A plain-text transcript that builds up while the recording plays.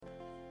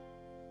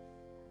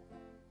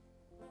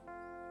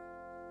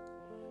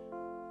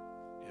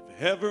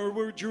ever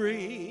were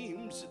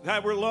dreams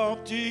that were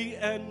lofty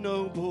and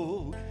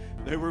noble,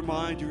 they were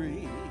my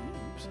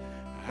dreams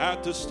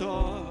at the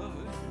start.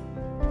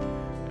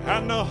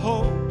 And the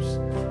hopes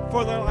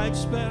for the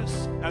life's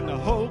best, and the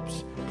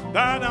hopes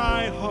that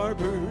I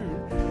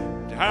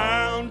harbored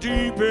down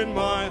deep in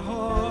my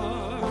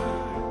heart.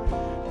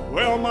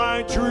 Well,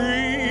 my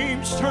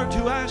dreams turned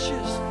to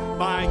ashes,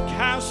 my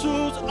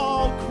castles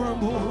all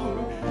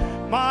crumbled,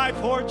 my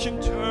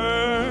fortune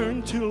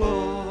turned to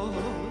loss.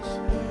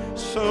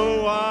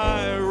 So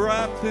I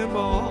wrapped them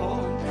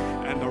all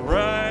in the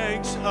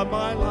rags of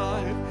my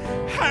life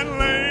and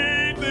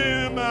laid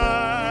them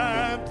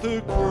at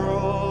the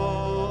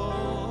cross.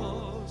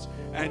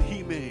 And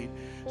he made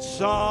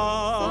something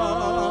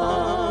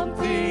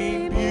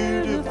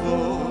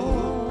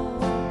beautiful,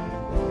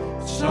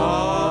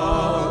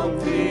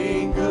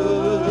 something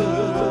good.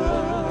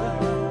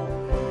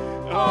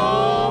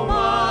 All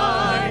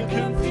my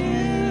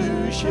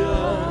confusion,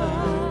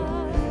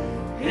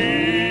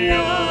 he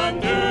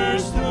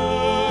understood,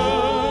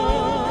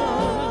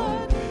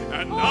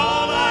 and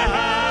all I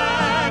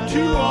had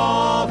to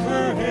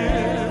offer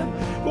him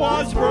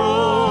was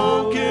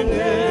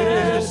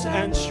brokenness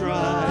and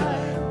strife.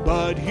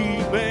 But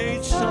he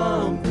made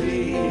something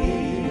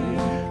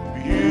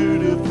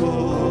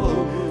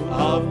beautiful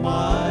of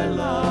my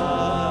life.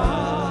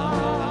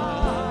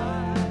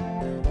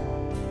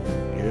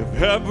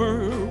 If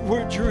ever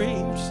were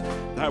dreams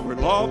that were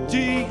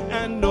lofty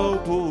and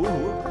noble,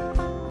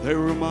 they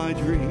were my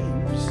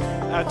dreams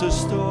at the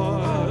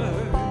start.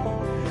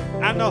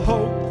 And the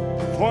hope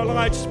for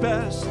life's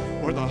best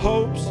were the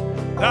hopes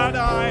that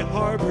I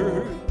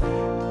harbored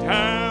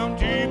down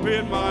deep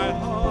in my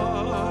heart.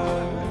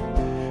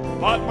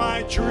 But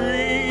my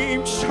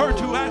dreams turned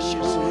to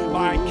ashes,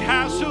 my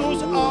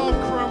castles all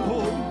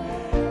crumbled,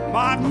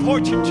 my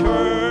fortune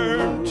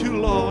turned to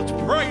loss.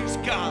 Praise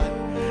God.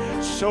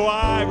 So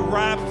I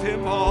wrapped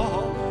them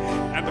all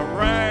in the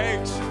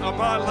rags of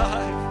my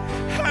life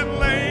and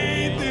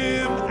laid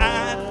them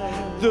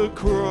at the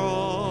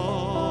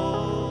cross.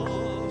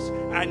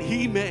 And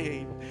he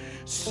made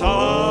something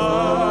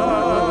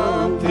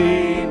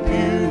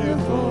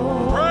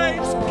beautiful.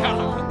 Praise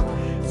God.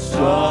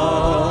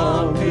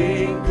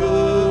 Something good.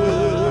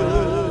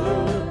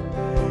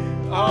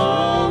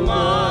 All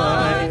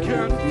my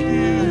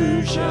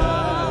confusion,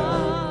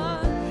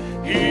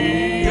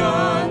 he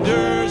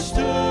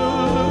understood,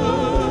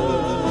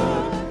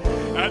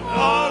 and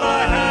all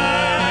I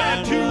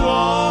had to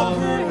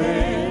offer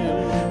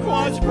him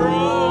was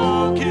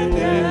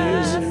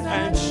brokenness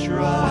and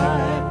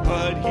strife.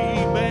 But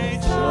he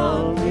made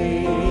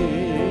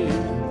something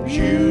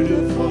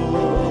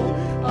beautiful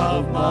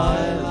of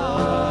my life.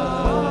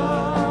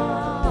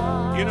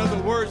 You know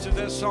the words of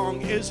that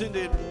song, isn't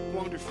it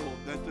wonderful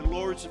that the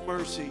Lord's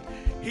mercy,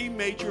 he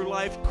made your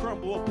life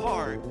crumble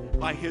apart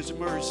by his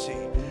mercy.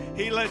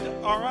 He let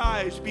our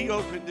eyes be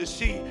open to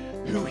see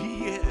who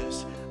he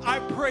is. I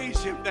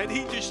praise him that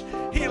he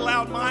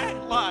allowed my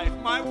life,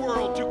 my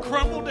world to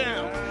crumble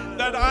down,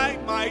 that I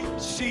might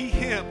see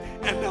him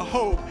and the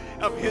hope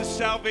of his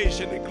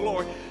salvation and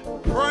glory.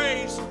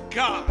 Praise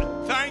God.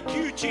 Thank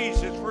you,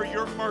 Jesus, for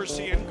your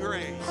mercy and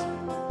grace.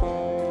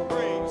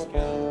 Praise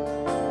God.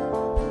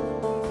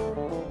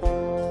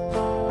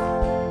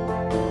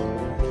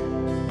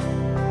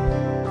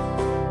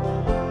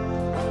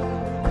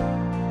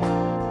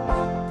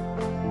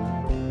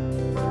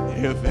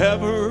 If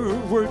ever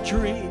were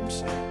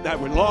dreams that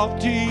were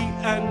lofty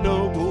and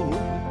noble,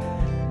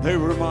 they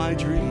were my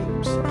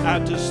dreams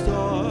at the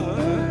start.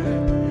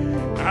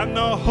 And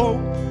the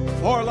hope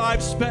for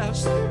life's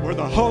best were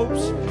the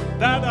hopes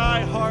that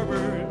I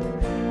harbored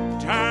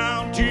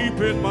down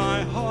deep in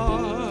my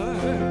heart.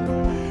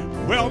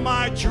 Well,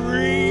 my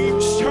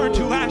dreams turned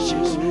to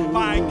ashes,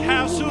 my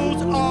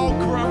castles all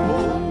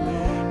crumbled,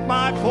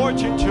 my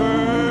fortune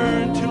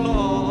turned to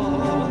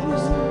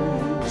loss.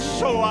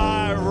 So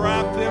I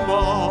wrapped them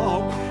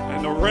all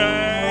in the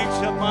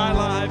rags of my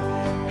life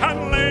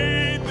and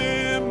laid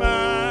them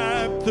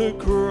at the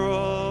cross.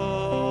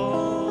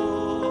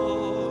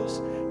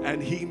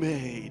 And he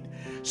made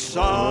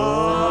something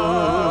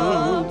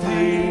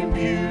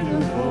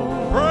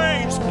beautiful.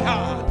 Praise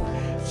God.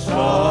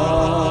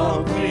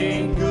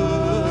 Something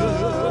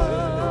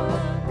good.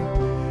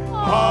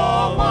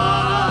 All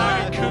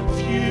my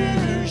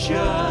confusion,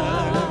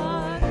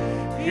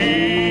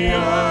 he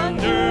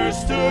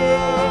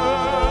understood.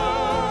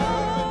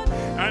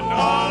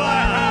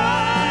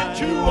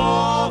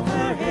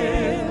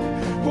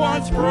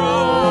 Was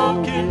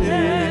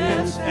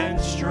brokenness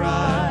and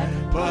strife,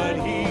 but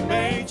he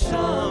made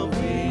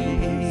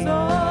something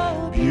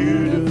so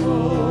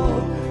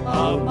beautiful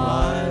of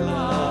my life.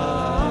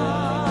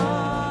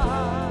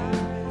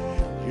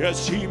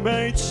 Yes, he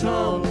made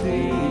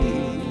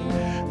something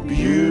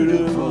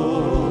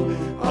beautiful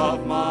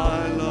of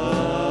my life.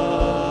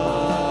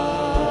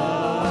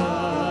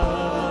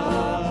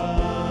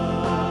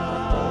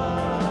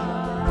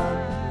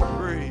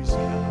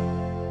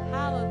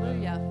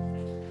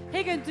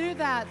 Do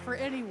that for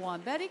anyone.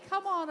 Betty,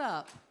 come on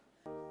up.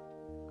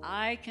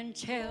 I can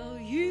tell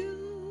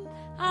you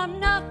I'm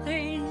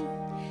nothing,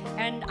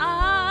 and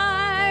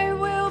I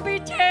will be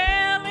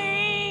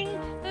telling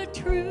the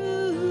truth.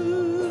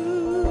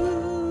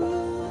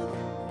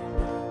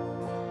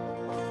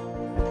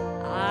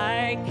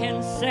 I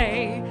can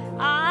say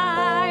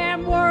I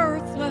am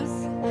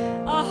worthless,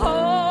 a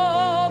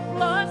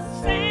hopeless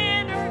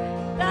sinner,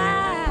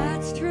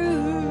 that's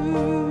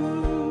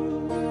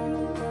true.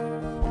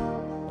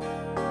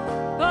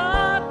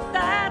 But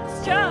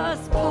that's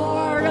just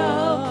part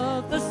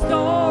of the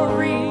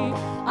story.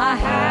 I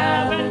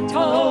haven't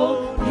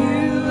told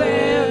you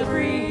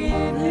everything.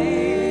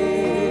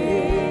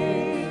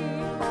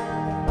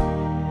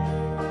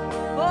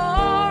 For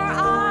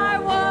I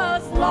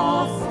was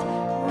lost,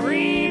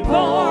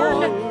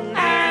 reborn,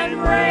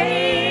 and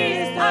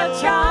raised a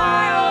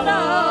child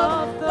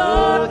of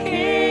the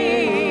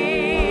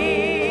King.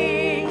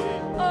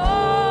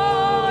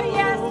 Oh,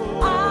 yes,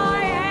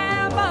 I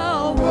am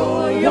a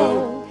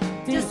royal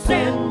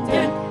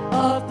descendant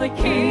of the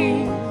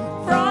King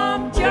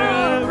from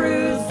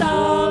Jerusalem.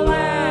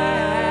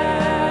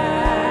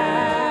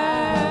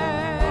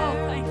 Oh,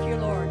 thank you,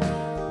 Lord.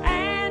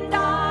 And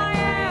I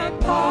am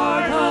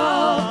part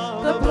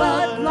of the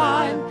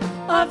bloodline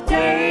of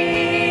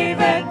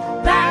David.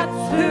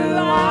 That's who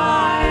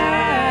I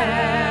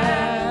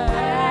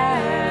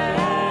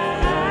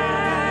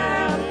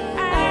am.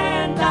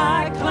 And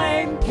I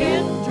claim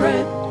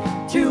kindred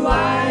to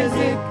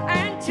Isaac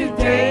and to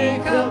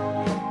Jacob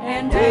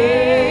and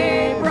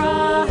Abraham.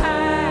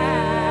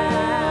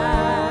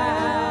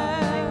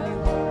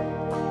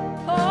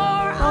 For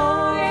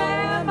I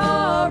am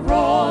a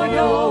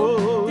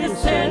royal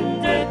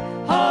descendant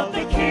of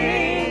the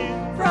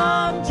King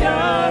from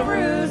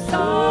Jerusalem.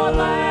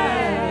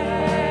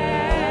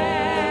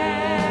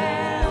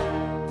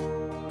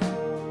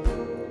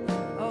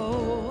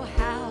 Oh,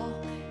 how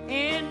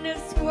in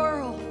this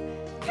world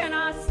can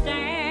I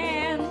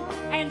stand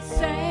and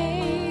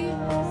say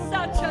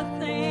such a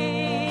thing?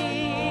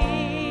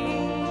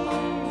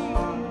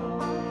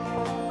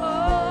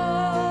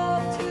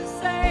 Oh, to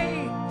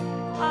say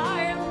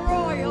I am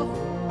royal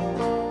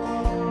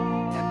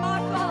and my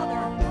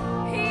Father,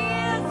 He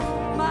is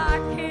my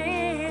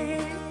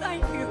King.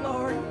 Thank you,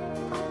 Lord.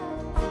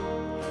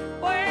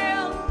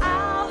 Well,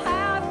 I'll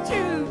have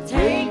to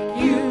take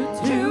you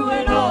to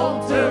an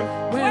altar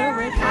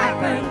where it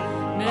happened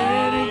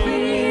many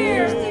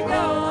years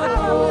ago.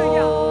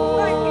 Hallelujah.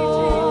 Thank you,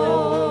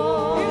 Jesus.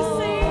 You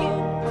see,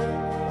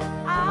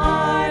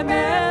 I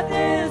met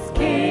this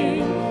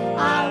King.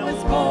 I was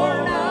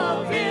born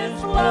of His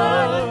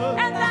blood,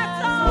 and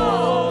that's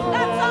all I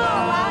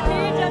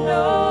need to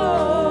know.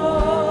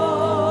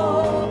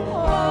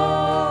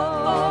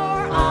 For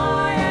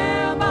I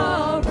am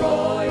a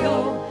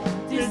royal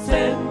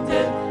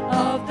descendant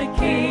of the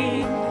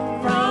King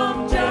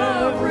from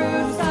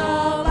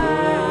Jerusalem.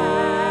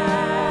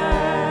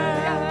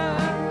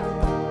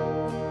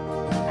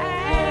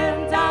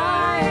 And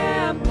I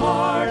am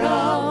part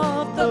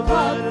of the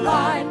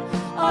bloodline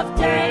of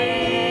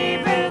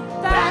David.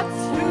 That's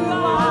who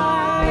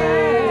I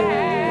am.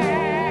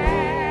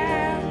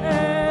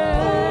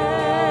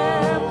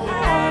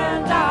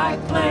 And I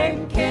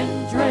claim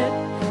kindred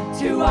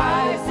to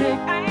Isaac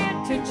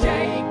and to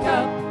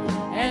Jacob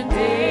and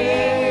Abraham.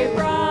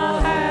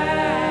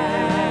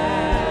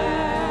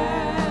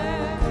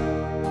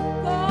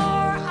 For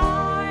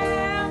I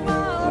am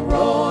a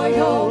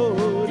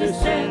royal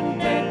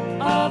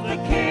descendant of the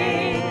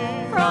King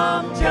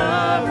from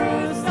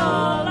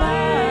Jerusalem.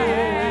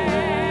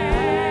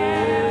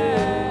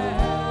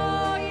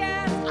 Oh,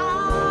 yes,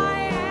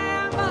 I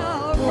am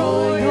a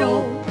royal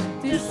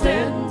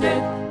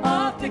descendant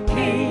of the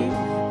King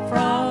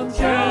from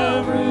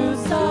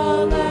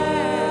Jerusalem.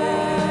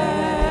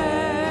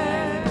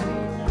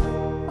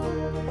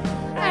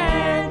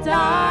 And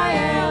I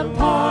am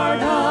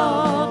part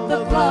of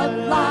the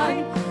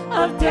bloodline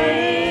of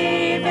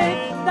David.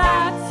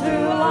 That's who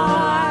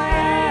I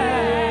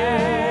am.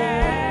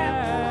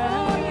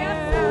 Oh, yes,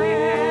 I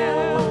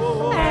am.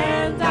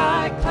 And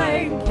I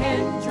claim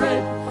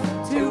kindred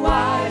to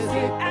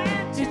Isaac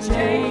and to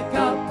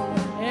Jacob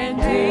and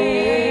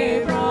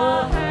Abraham.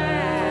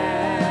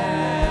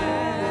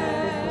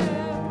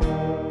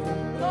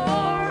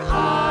 For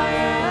I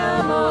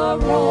am a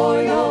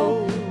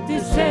royal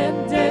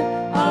descendant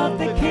of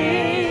the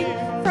King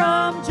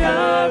from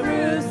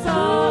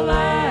Jerusalem.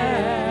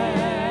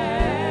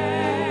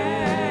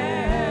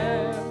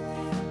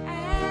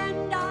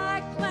 And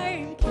I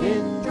claim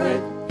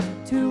kindred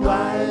to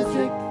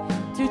Isaac,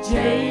 to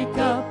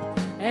Jacob,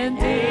 and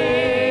Abraham.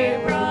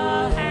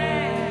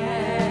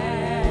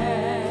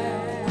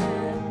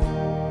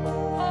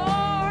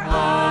 For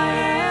I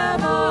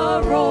am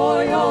a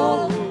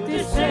royal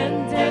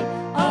descendant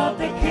of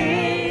the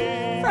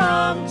King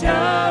from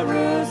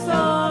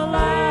Jerusalem.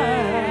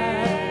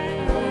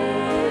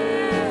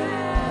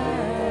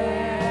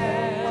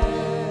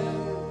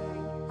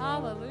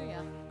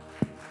 Hallelujah.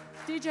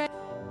 DJ.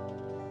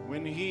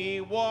 When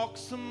He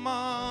walks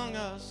among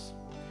us,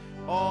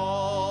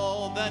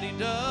 all that He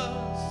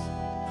does,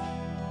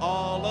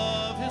 all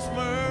of His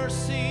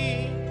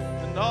mercy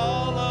and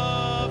all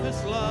of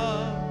His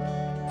love.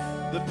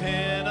 The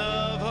pen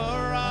of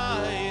a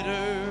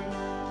writer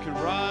could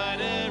write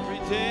every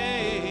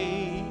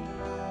day,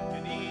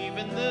 and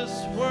even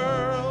this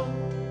world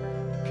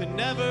could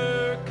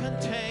never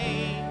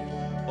contain.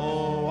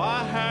 Oh,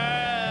 I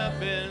have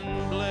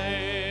been blessed.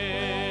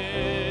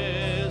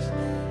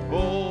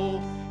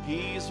 Oh,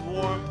 He's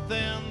warmth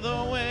in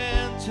the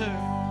winter,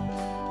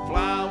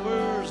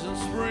 flowers in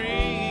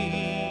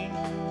spring,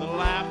 the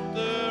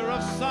laughter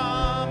of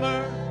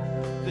summer,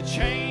 the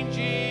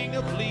changing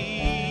of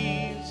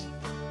leaves.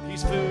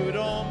 He's food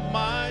on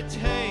my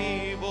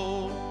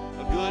table,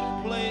 a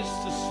good place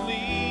to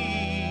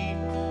sleep,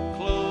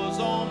 clothes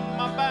on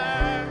my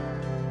back,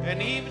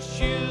 and even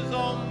shoes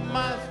on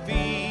my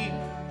feet.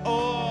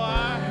 Oh,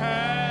 I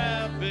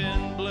have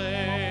been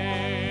blessed.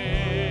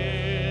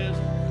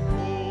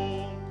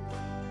 Oh,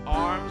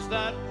 arms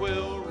that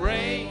will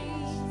raise,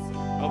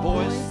 a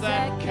voice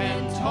that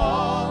can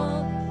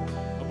talk,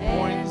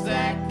 points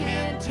that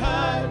can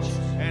touch,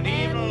 and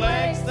even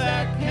legs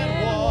that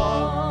can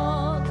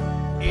walk,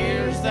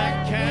 ears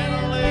that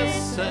can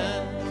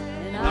listen,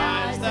 and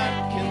eyes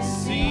that can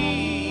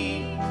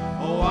see.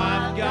 Oh,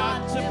 I've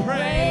got to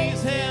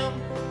praise Him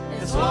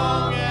as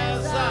long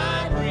as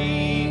I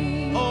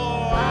breathe.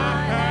 Oh,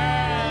 I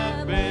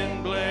have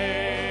been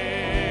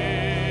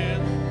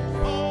blessed.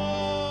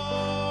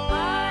 Oh,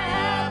 I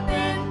have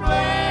been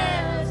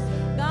blessed.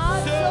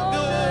 God's So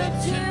good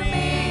to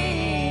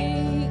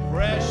me.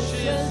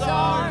 Precious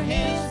are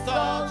His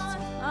thoughts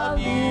of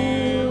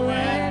you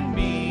and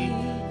me.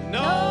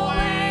 No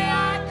way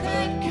I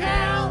could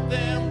count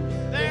them.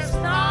 There's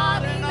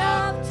not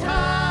enough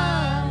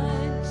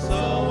time.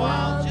 So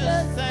I'll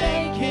just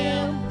thank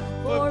Him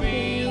for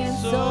being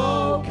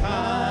so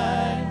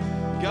kind.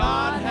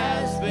 God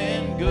has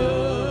been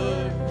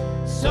good,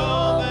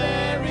 so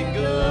very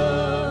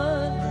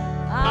good.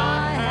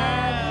 I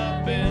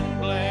have been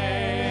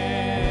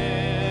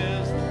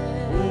blessed.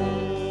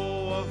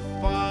 Oh, a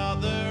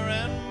father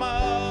and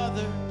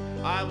mother,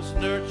 I was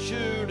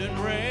nurtured and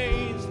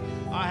raised.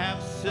 I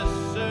have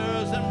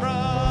sisters and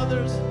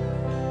brothers,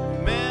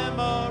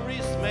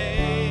 memories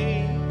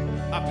made.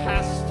 A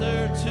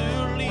pastor to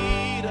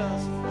lead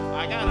us.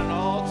 I got an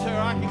altar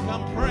I can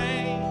come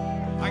pray.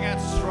 I got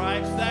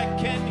stripes that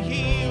can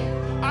heal.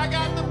 I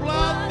got the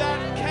blood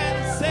that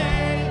can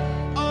save.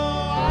 Oh,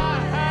 I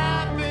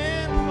have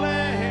been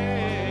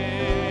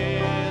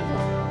blessed.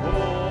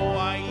 Oh,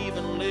 I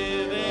even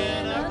live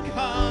in a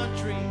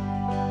country,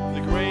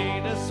 the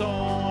greatest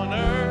on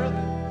earth.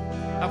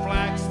 A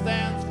flag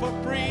stands for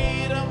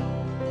freedom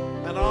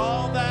and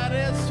all that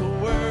it's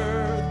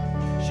worth.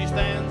 She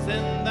stands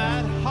in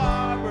that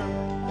harbor,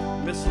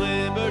 Miss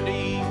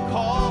Liberty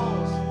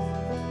calls.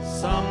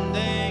 Some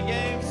they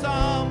gave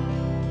some,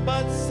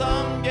 but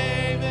some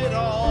gave it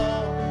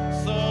all,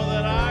 so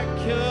that I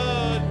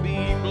could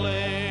be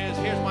blessed.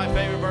 Here's my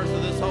favorite verse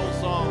of this whole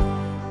song.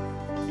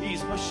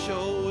 He's my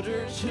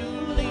shoulder to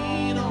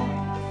lean on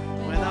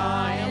when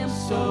I am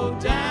so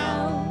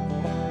down,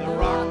 the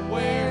rock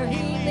where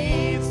He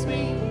leads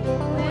me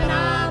when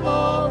I'm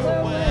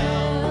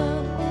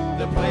overwhelmed,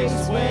 the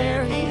place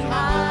where He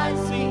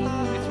hides me,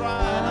 it's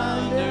right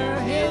under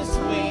His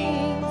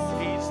wings.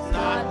 He's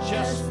not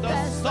just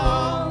a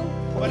song,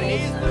 but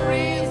He's the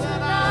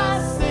reason I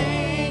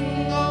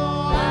sing.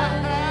 Oh, I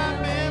have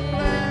been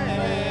blessed.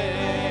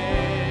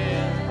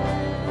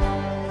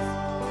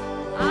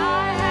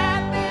 I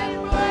have been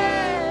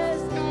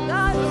blessed.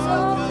 God's so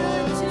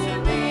good to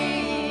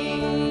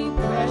me.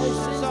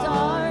 Precious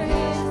are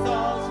His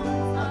thoughts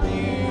of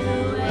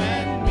you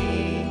and me.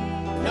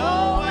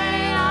 No way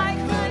I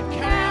could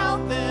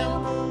count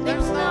them.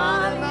 There's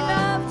not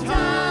enough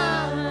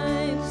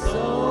time.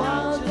 So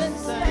I'll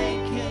just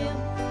thank Him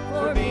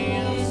for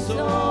being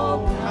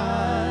so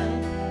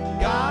kind.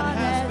 God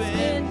has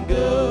been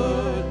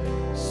good,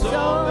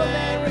 so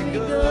very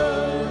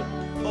good.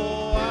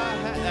 Oh,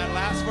 that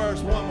last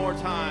verse one more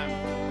time.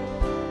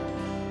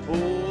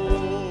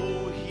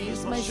 Oh,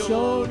 He's my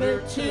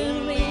shoulder to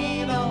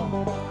lean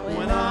on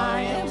when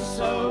I am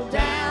so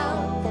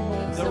down,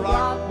 the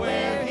rock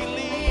where He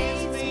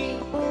leads me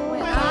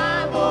when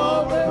I'm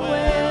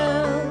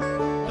overwhelmed,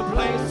 the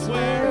place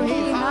where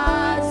He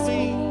hides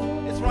me,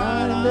 it's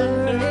right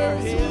under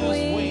His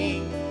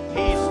wing.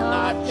 He's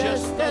not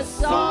just a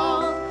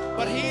song,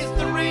 but He's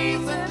the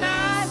reason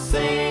I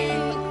sing.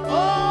 Oh,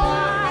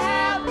 I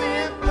have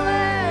been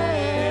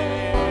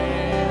blessed.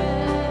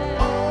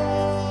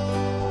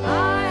 Oh, I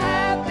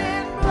have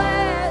been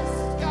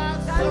blessed.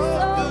 God's God's so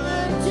so good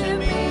good to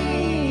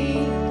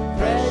me.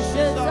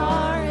 Precious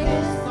are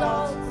His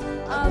thoughts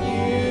of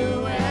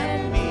you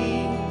and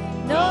me.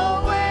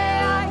 No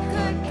way I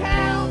could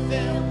count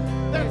them.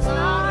 There's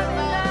not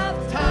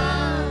enough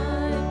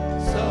time.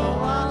 So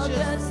I'll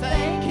just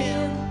thank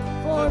Him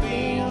for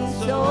being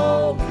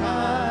so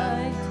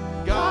kind.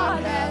 God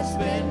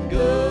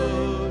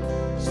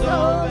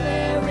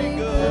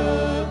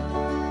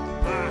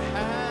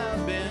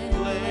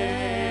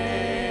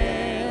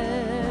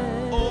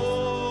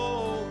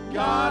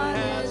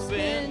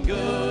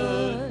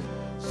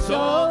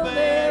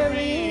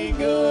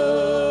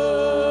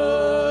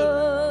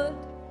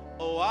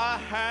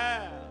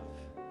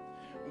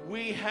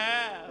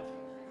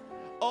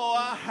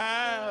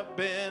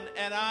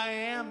and I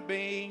am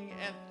being,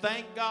 and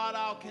thank God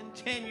I'll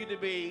continue to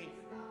be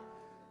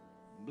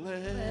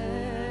blessed.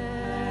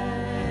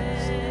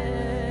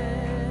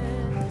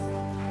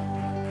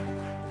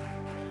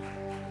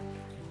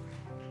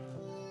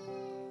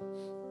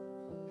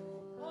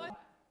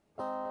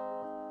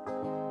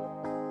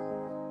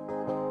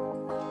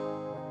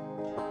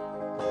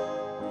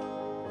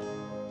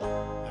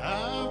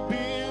 I've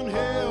been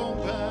held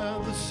by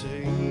the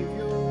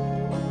Savior,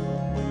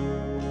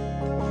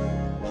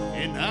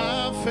 and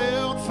I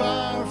felt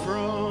fire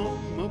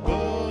from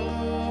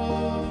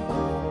above,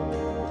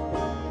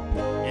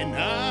 and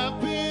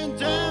I've been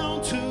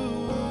down to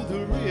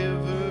the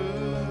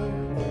river,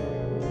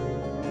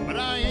 but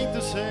I ain't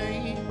the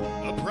same,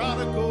 a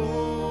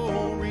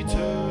prodigal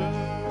return.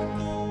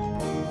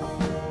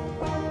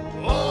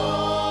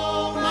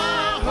 Oh,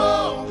 my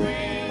hope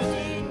is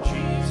in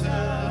Jesus.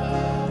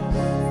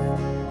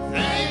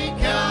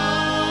 Thank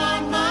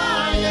God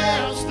my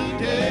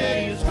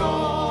yesterday is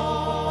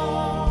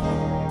gone.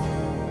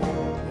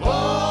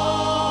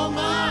 All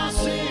my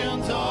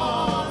sins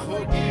are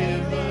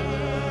forgiven,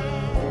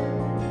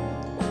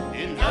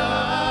 and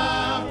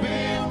I've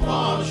been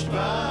washed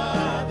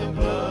by the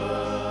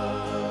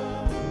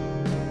blood.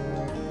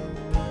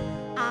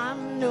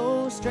 I'm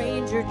no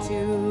stranger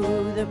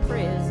to the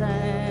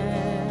prison.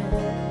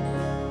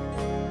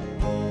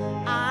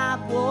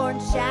 I've worn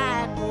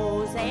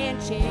shackles and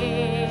chains,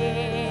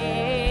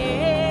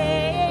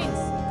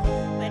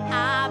 but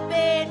I've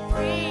been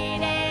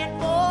freed and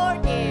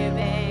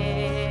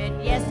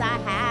forgiven. Yes, I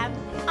have.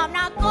 I'm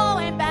not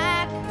going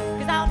back,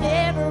 'cause I'll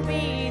never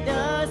be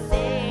the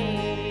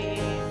same.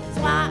 That's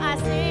why I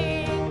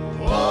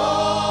sing.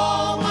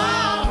 All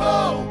my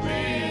hope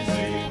is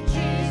in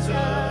Jesus.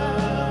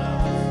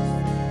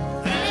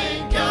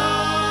 Thank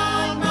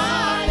God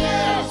my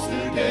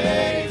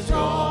yesterday is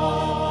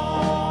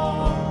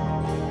gone.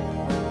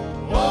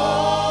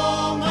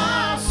 All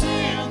my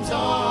sins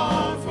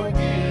are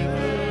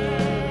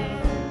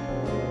forgiven,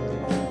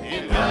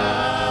 and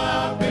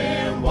I've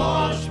been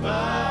washed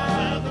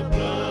by the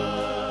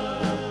blood.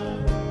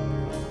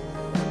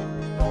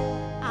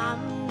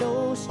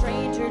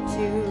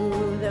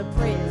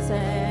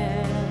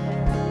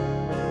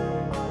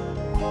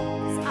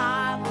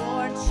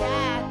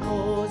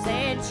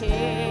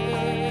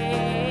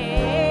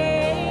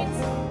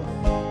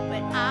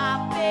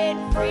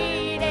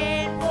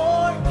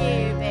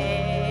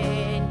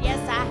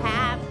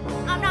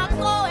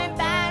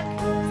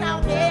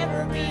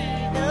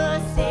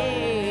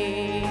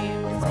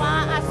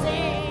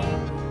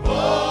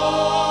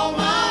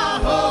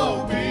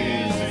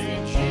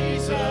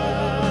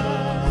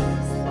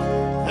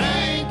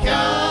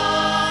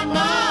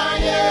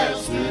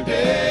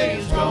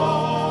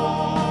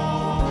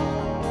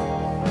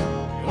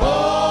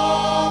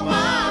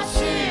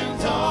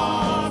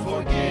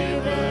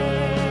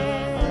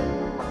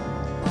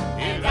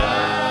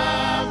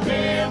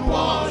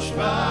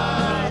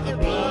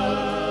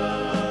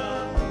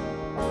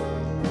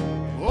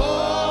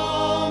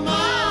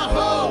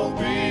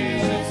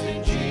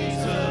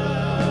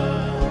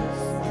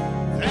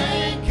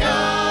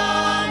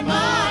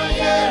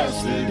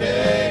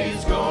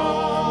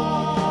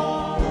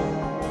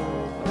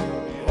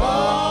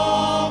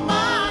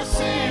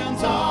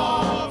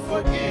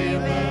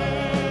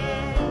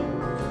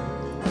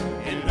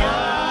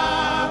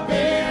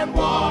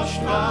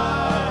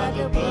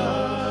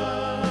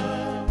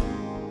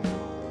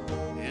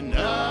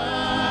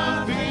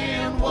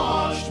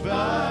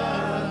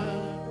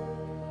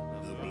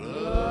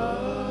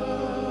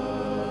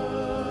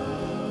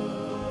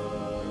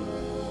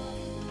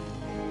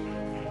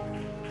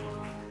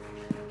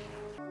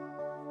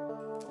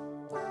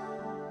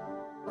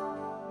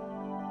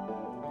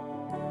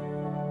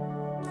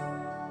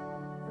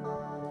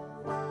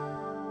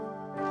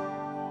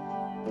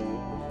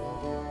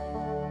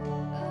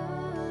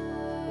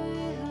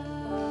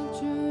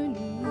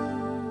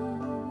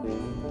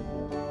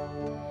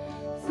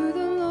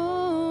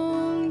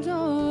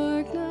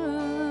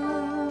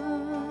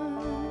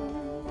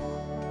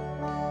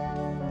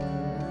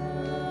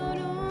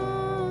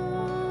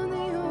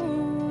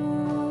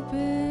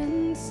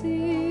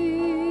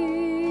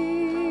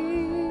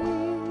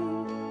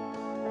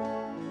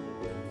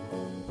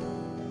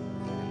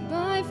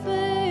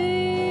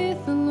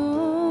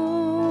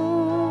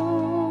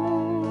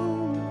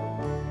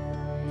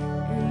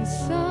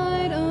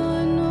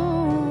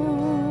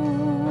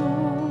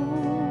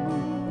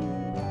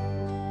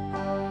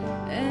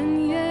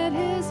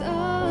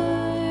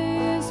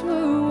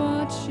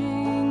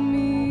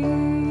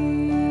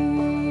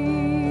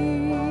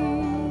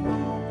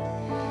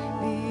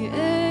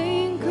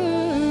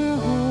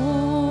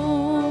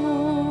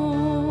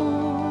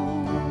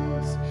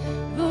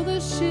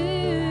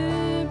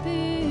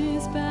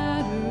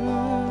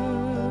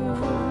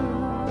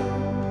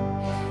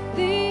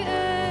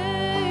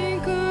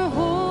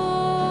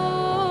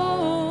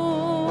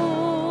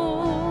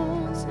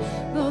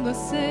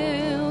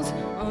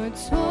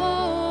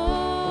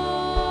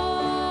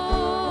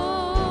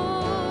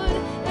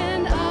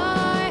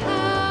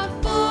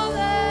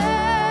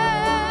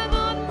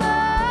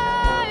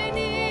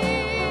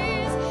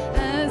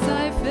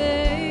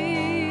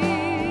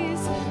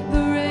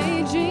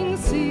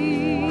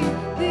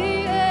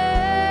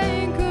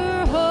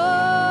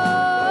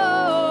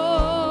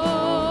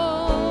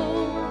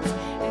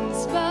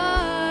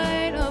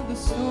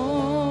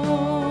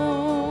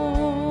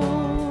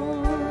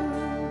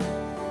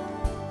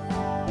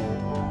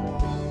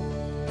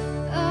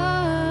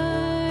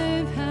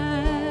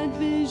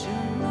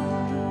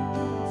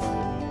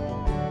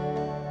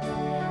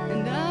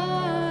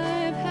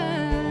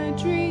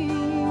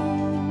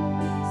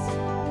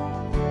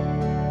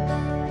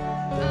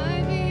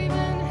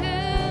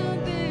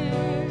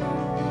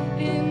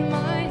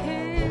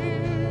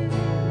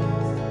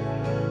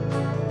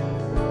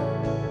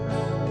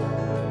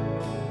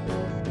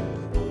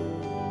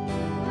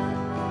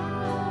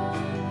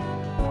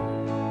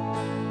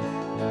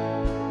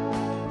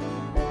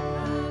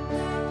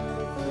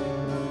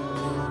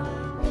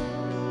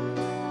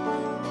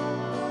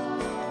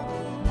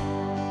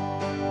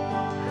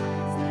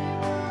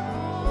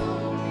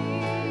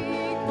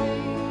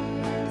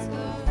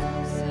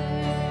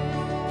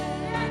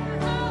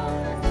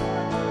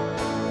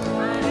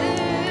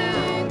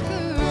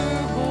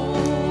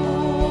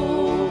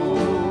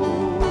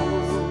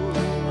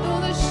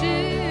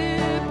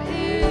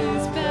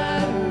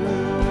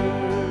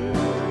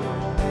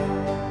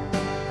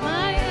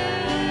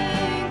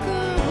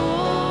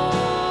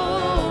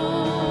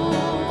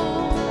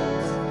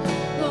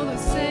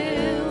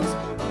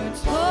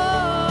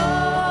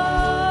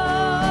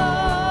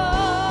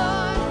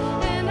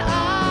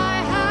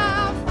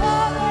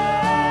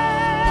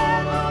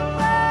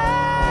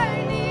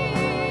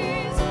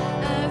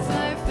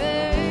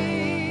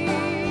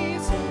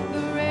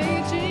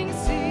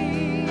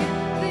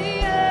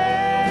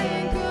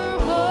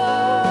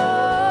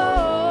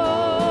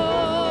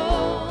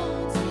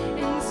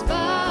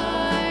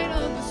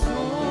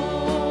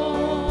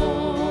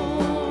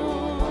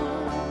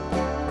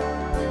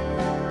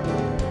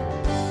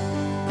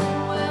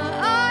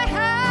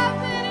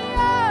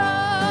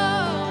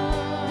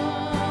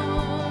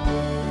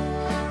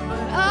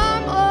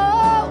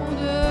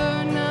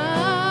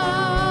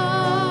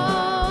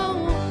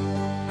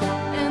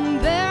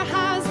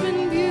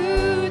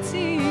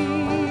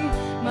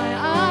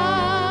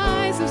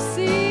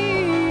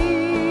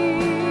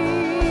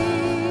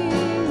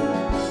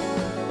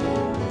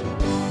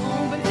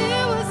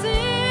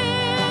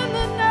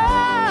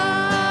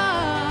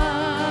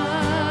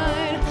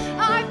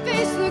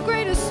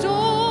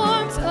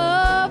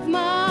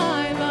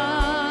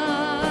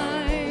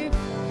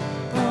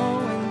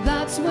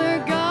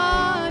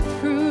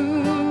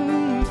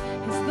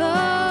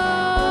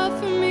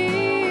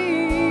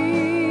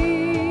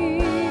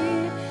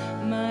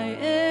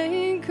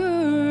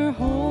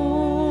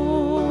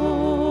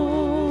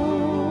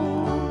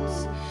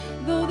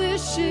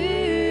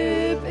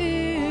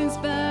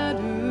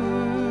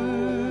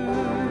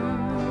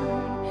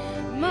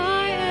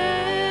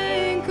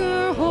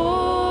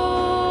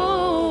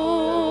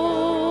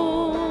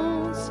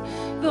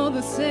 though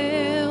the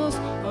sails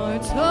are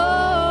torn.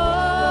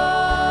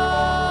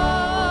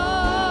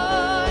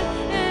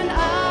 And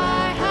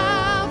I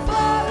have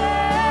fallen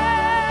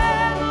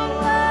on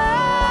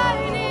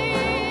my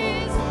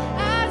knees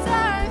as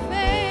I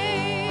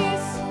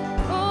face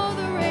all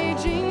the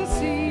raging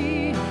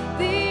sea.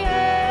 The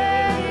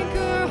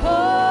anchor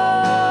holds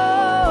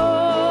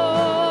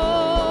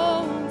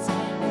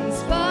in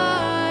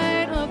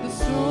spite of the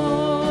storm.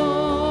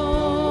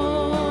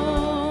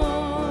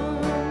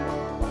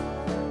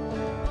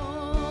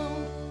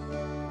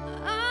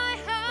 I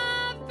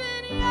have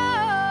been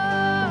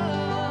young,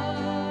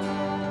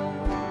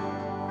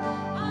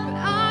 but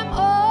I'm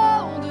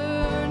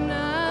older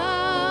now.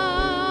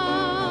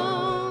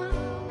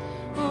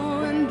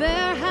 Oh, and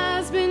there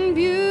has been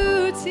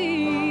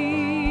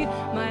beauty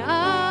my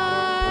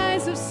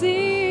eyes have seen.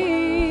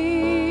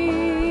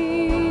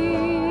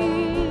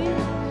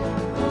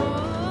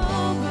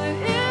 Oh, but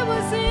it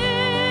was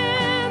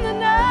in the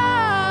night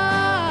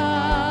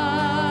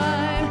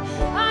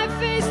I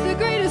faced the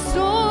greatest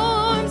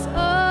storms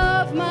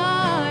of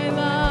my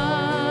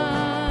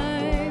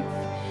life,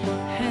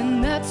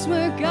 and that's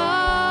where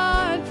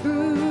God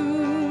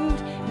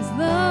proved His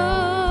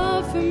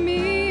love for me.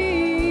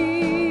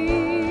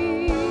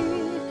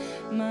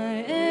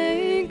 My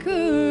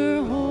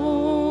anchor holds,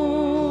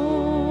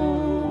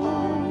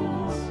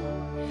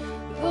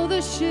 though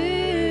the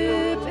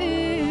ship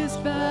is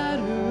battered.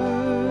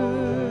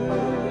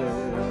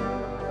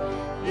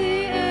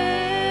 The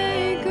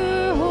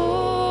anchor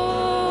holds,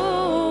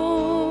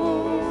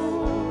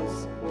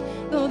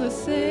 though the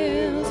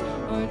sails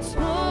are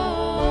torn.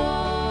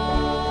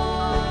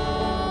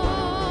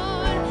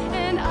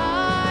 And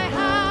I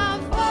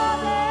have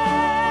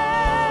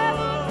fallen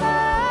on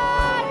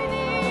my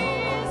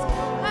knees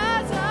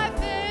as I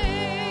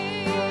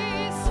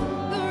face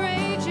the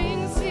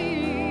raging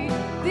sea.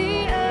 The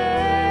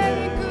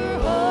anchor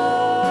holds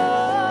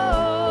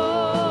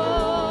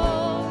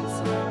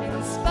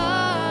in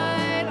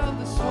spite of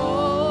the storm.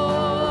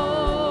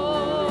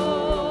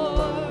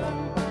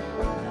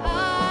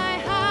 I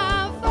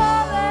have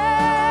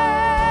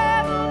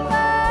fallen on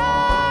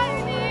my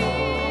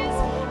knees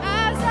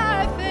as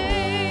I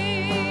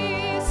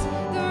face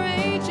the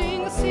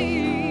raging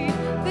sea.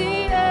 The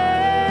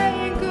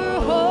anchor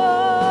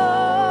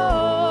holds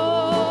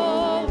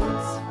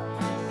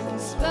in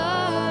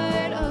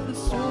spite of the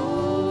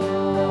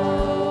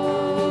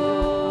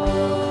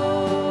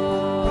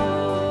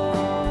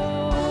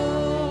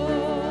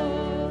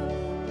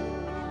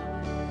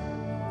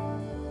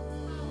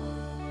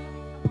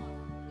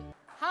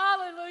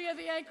Hallelujah,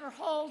 the anchor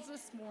holds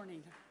this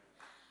morning.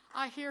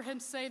 I hear him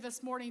say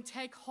this morning,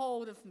 take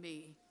hold of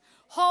me.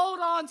 Hold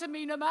on to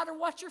me no matter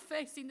what you're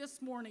facing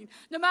this morning,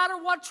 no matter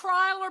what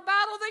trial or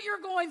battle that you're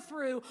going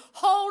through.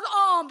 Hold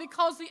on,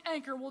 because the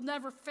anchor will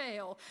never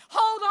fail.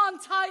 Hold on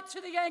tight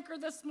to the anchor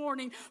this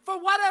morning for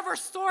whatever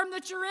storm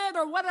that you're in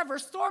or whatever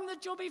storm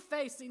that you'll be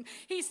facing.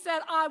 He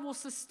said, I will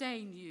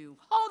sustain you.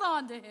 Hold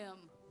on to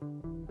him.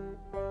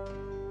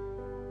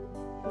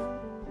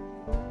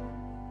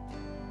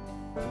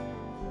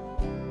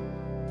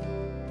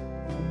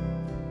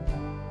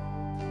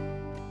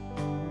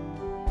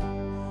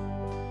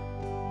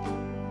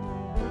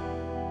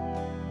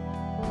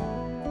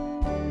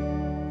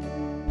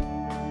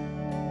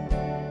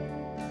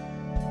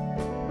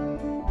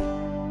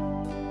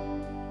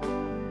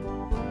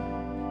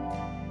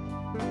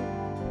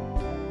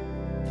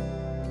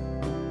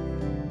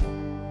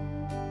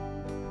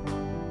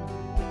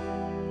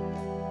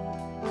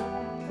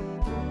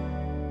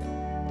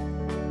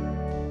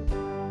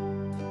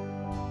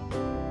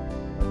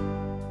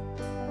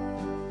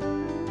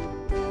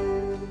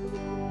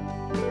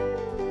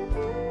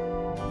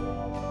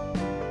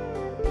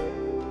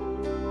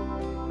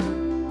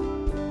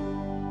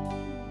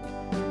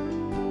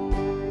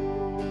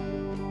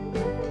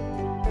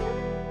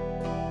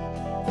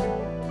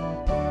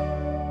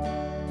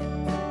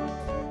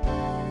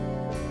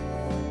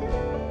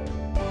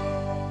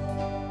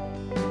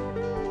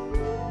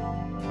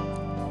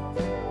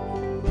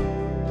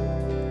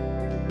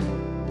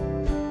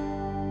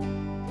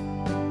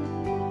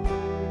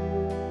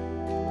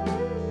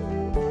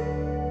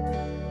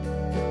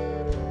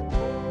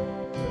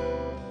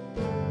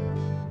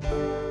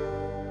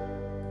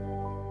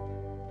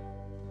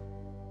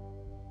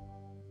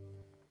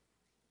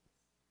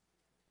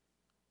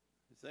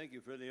 Thank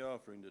you for the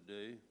offering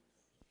today.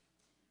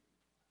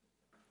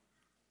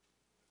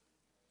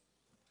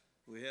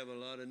 We have a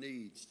lot of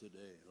needs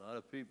today, a lot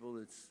of people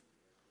that's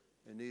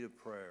in need of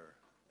prayer.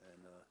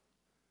 And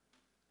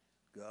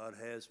God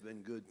has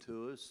been good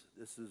to us.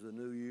 This is a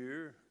new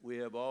year. We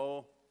have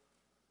all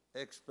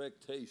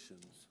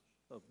expectations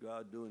of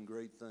God doing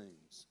great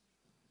things.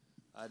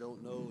 I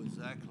don't know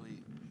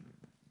exactly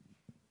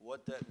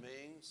what that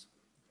means.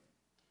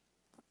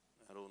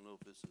 I don't know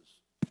if is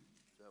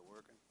that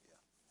working? Yeah.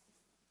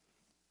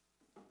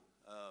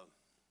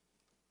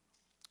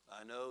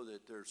 I know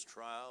that there's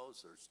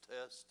trials, there's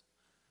tests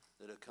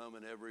that have come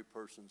in every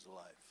person's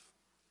life.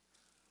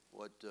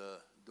 What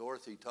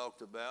Dorothy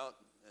talked about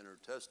in her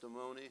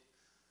testimony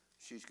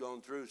she's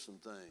gone through some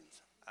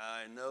things.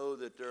 I know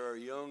that there are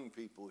young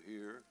people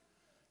here,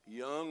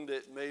 young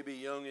that may be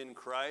young in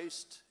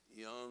Christ,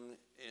 young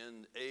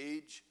in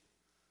age,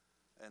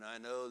 and I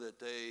know that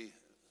they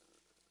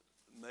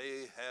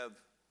may have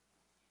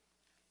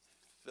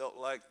felt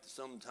like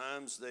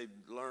sometimes they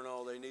learn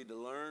all they need to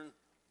learn,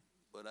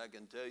 but I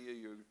can tell you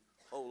your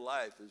whole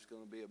life is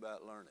going to be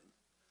about learning.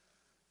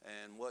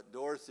 And what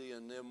Dorothy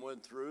and them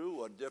went through,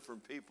 what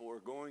different people are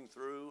going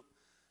through,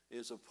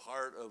 is a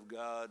part of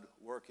God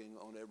working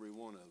on every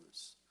one of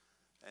us.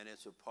 And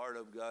it's a part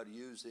of God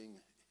using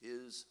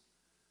His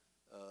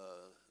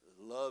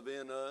love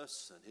in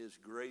us and His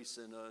grace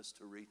in us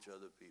to reach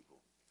other people.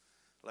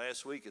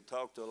 Last week it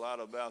talked a lot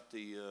about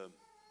the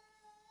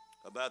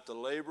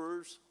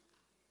laborers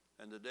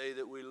and the day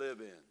that we live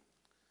in.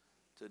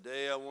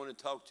 Today I want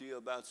to talk to you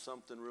about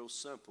something real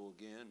simple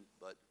again,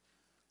 but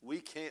we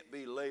can't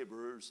be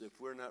laborers if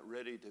we're not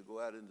ready to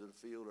go out into the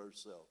field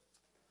ourselves.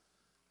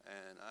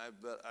 And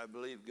I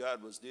believe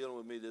God was dealing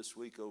with me this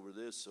week over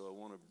this, so I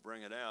want to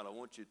bring it out. I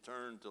want you to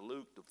turn to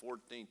Luke, the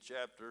 14th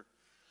chapter,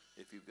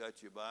 if you've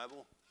got your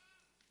Bible.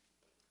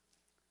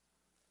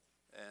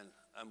 And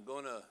I'm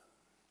going to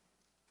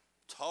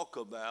talk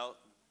about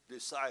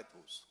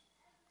disciples.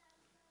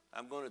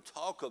 I'm going to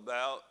talk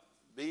about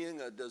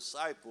being a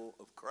disciple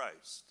of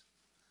Christ.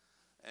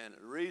 And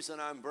the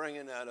reason I'm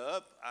bringing that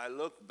up, I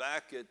look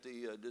back at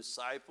the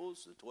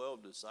disciples, the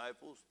 12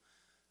 disciples,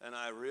 and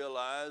I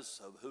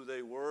realize of who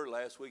they were.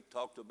 Last week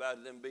talked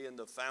about them being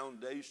the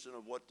foundation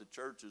of what the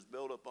church is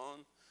built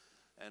upon.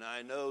 And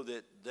I know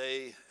that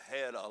they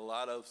had a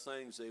lot of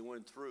things they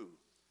went through.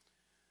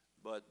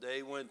 But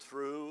they went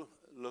through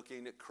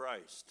looking at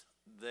Christ.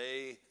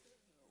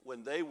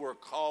 When they were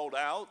called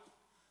out,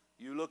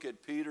 you look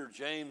at Peter,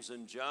 James,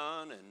 and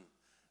John,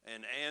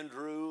 and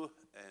Andrew,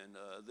 and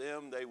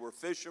them, they were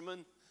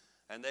fishermen.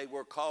 And they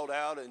were called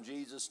out, and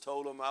Jesus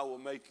told them, I will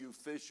make you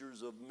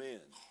fishers of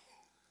men.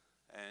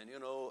 And,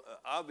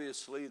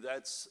 obviously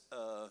that's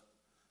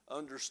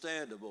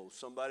understandable.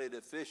 Somebody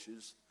that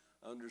fishes,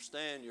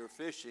 understand you're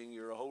fishing,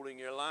 you're holding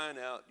your line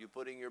out, you're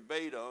putting your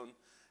bait on,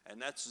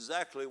 and that's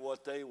exactly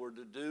what they were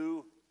to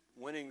do,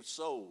 winning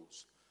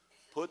souls.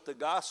 Put the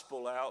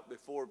gospel out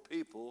before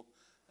people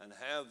and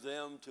have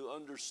them to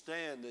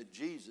understand that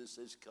Jesus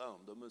has come,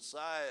 the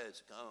Messiah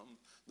has come,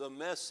 the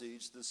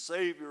message, the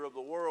Savior of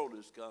the world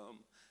has come,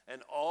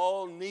 and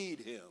all need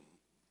Him.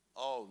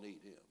 All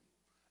need Him.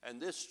 And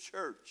this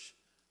church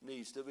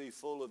needs to be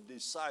full of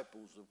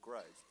disciples of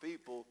Christ,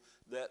 people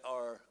that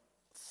are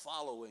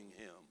following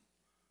Him,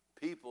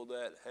 people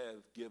that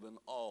have given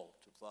all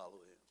to follow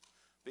Him.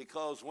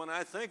 Because when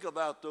I think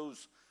about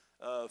those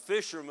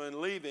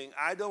fishermen leaving,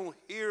 I don't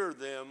hear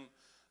them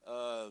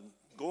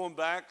going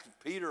back.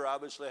 Peter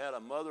obviously had a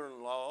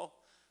mother-in-law,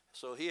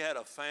 so he had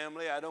a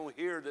family. I don't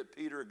hear that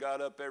Peter got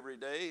up every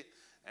day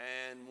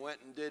and went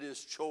and did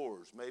his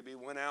chores, maybe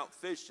went out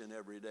fishing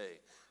every day.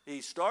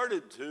 He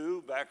started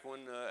to back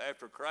when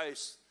after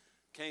Christ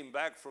came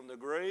back from the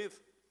grave,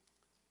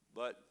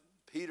 but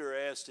Peter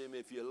asked him,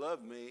 if you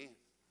love me,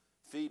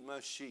 feed my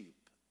sheep.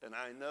 And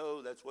I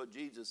know that's what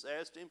Jesus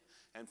asked him,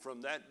 and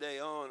from that day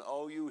on,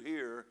 all you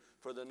hear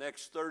for the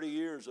next 30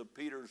 years of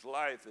Peter's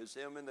life is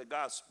him in the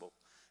gospel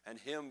and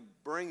him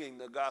bringing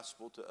the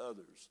gospel to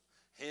others.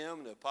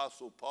 Him, the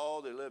Apostle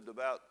Paul, they lived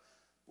about,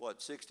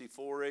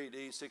 64 AD,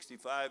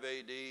 65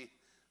 AD,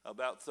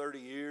 about 30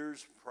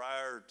 years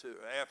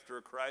after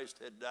Christ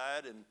had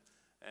died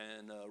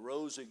and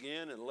rose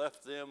again and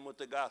left them with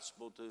the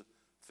gospel to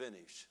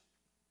finish.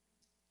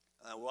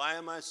 Why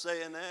am I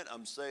saying that?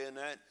 I'm saying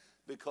that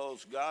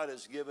because God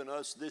has given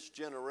us this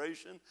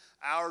generation.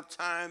 Our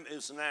time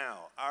is now.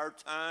 Our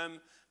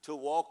time to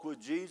walk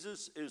with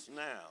Jesus is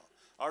now.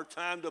 Our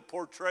time to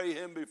portray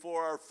Him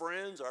before our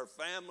friends, our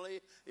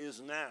family,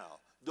 is now.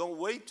 Don't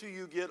wait till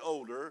you get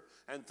older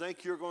and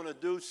think you're going to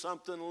do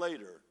something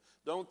later.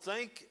 Don't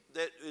think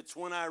that it's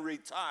when I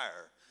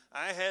retire.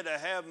 I had to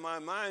have my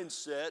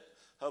mindset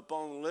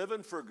upon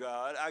living for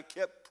God. I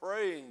kept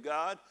praying,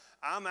 God,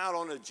 I'm out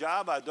on a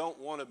job I don't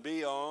want to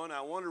be on.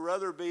 I would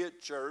rather be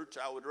at church.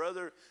 I would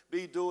rather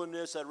be doing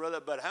this.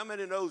 But how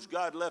many knows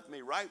God left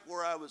me right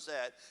where I was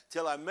at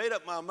till I made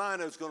up my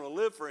mind I was going to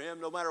live for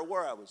Him no matter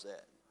where I was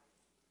at.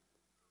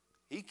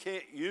 He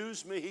can't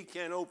use me. He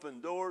can't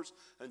open doors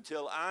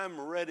until I'm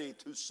ready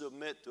to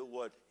submit to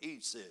what He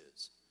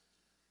says.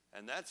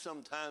 And that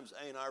sometimes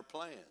ain't our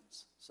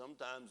plans.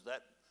 Sometimes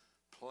that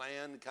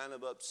plan kind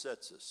of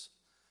upsets us.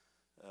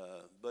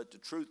 But the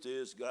truth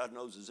is, God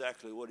knows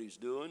exactly what He's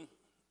doing.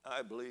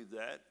 I believe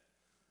that.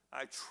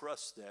 I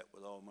trust that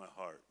with all my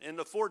heart. In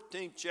the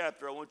 14th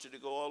chapter, I want you to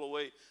go all the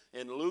way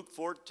in Luke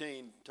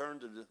 14, turn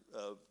to the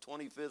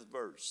 25th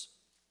verse.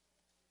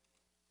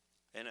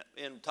 And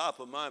in top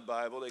of my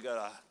Bible, they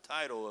got a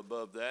title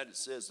above that. It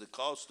says, The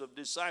Cost of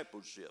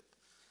Discipleship.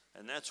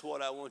 And that's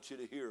what I want you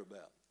to hear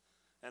about.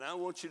 And I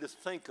want you to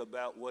think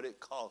about what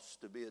it costs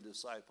to be a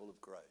disciple of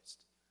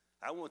Christ.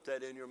 I want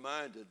that in your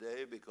mind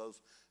today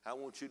because I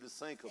want you to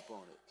think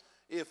upon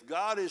it. If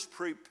God is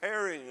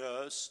preparing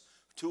us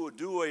to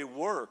do a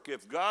work,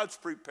 if God's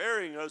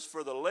preparing us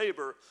for the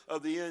labor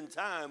of the end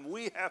time,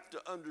 we have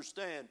to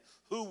understand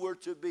who we're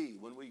to be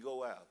when we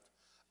go out.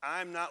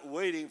 I'm not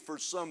waiting for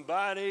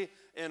somebody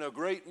in a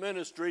great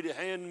ministry to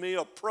hand me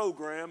a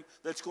program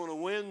that's going to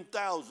win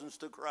thousands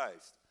to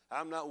Christ.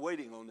 I'm not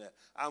waiting on that.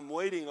 I'm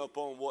waiting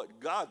upon what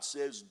God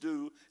says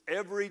do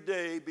every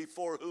day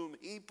before whom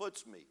he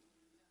puts me.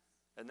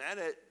 And that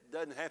it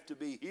doesn't have to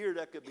be here.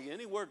 That could be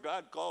anywhere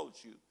God calls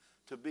you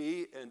to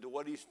be and to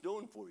what he's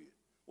doing for you,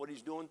 what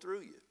he's doing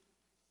through you.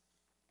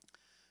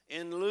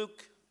 In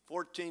Luke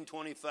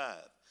 14:25,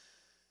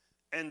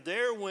 and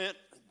there went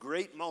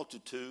great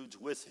multitudes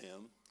with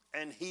him,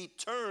 and he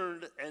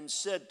turned and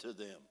said to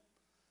them.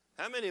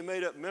 How many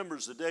made up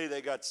members the day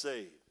they got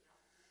saved?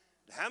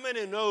 How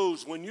many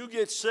knows when you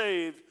get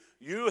saved,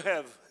 you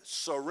have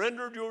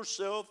surrendered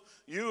yourself,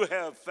 you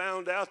have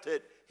found out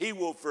that he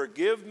will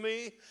forgive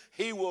me,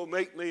 he will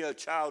make me a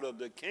child of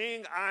the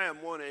King, I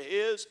am one of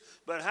his.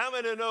 But how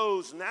many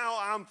knows now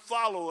I'm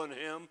following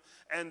him,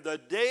 and the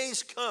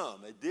days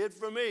come, it did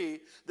for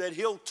me, that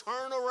he'll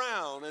turn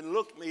around and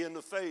look me in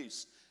the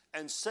face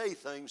and say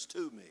things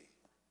to me.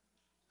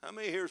 How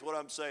many hears what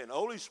I'm saying? The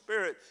Holy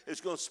Spirit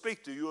is going to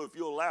speak to you if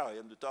you allow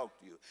him to talk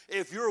to you.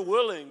 If you're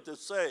willing to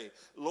say,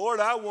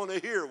 Lord, I want to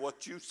hear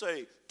what you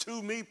say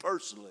to me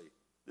personally.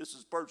 This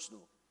is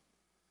personal.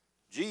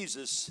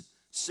 Jesus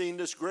seen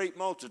this great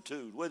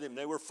multitude with him.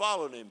 They were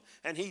following him.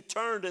 And he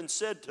turned and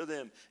said to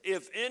them,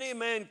 if any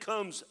man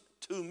comes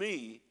to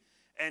me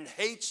and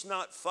hates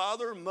not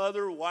father,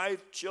 mother,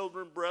 wife,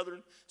 children,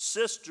 brethren,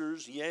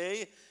 sisters,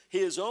 yea,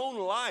 his own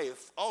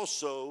life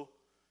also,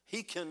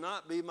 he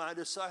cannot be my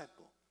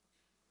disciple.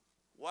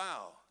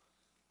 Wow,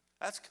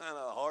 that's kind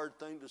of a hard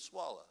thing to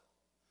swallow.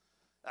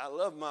 I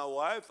love my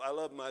wife. I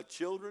love my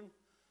children.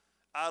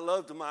 I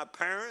loved my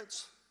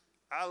parents.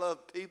 I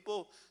love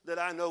people that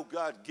I know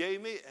God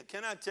gave me. And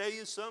can I tell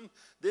you something?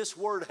 This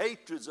word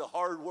hatred is a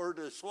hard word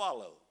to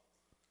swallow,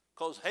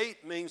 because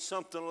hate means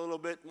something a little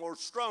bit more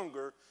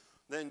stronger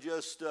than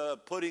just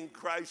putting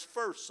Christ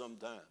first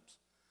sometimes.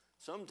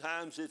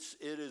 Sometimes it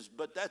is,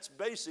 but that's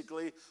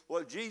basically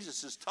what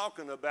Jesus is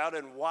talking about.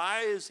 And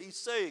why is he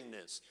saying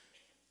this?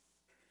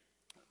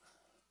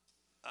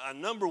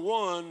 Number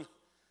one,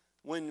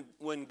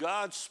 when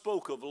God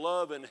spoke of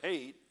love and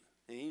hate,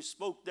 and he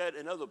spoke that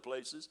in other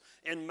places,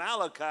 in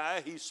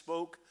Malachi he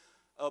spoke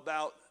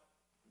about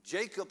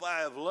Jacob I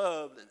have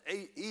loved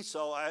and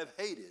Esau I have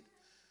hated.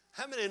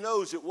 How many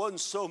knows it wasn't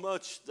so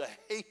much the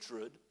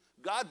hatred?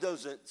 God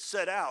doesn't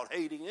set out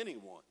hating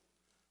anyone.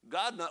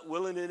 God not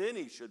willing that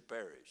any should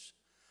perish.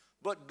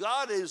 But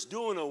God is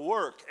doing a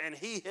work, and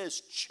he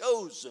has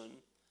chosen,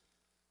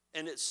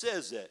 and it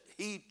says that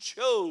he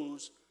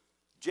chose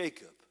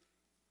Jacob.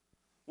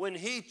 When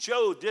he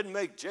chose, didn't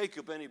make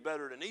Jacob any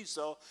better than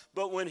Esau,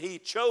 but when he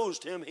chose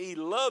him, he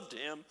loved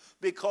him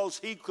because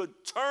he could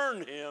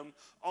turn him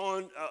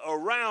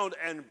around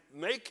and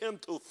make him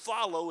to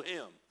follow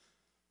him.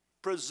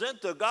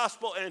 Present the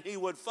gospel and he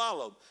would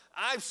follow.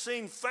 I've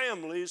seen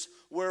families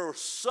where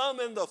some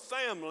in the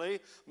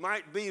family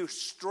might be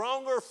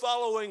stronger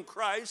following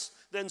Christ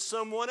than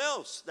someone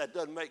else. That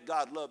doesn't make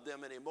God love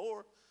them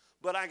anymore.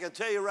 But I can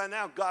tell you right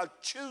now, God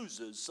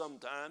chooses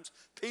sometimes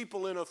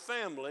people in a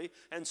family,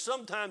 and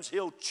sometimes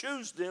he'll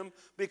choose them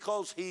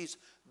because he's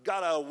got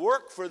a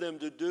work for them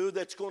to do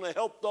that's going to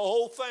help the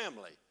whole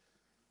family.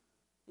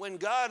 When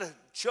God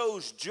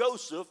chose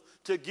Joseph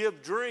to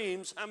give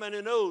dreams, how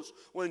many knows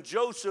when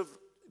Joseph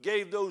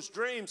gave those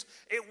dreams,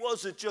 it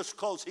wasn't just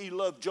because he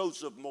loved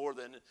Joseph more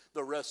than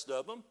the rest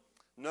of them.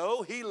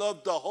 No, he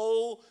loved the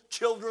whole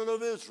children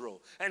of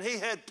Israel, and he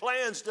had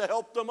plans to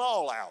help them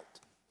all out.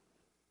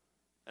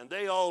 And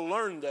they all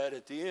learned that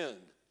at the end.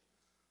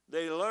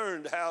 They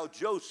learned how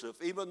Joseph,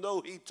 even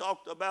though he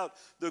talked about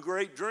the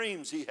great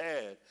dreams he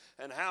had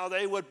and how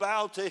they would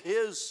bow to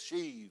his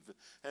sheave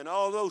and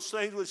all those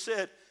things were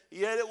said,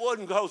 yet it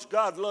wasn't because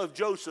God loved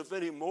Joseph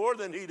any more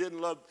than he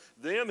didn't love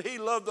them. He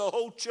loved the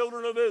whole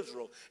children of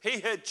Israel.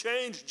 He had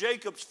changed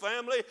Jacob's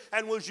family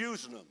and was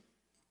using them.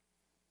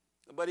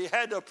 But he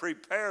had to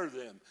prepare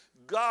them.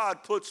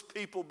 God puts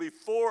people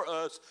before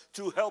us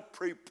to help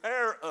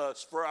prepare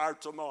us for our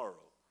tomorrow.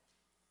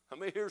 I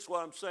mean, here's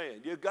what I'm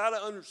saying. You've got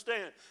to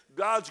understand,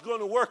 God's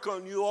going to work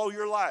on you all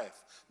your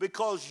life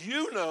because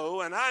you know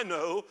and I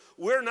know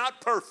we're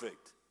not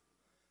perfect.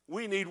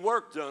 We need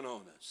work done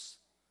on us.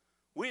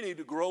 We need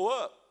to grow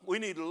up. We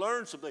need to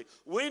learn something.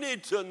 We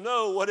need to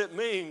know what it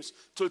means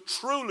to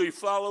truly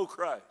follow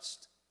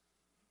Christ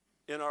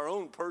in our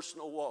own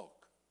personal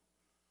walk.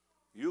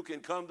 You can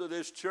come to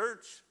this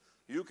church.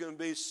 You can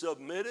be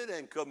submitted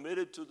and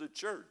committed to the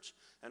church.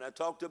 And I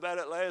talked about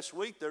it last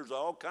week. There's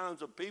all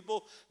kinds of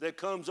people that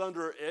comes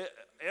under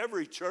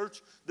every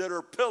church that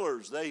are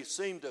pillars. They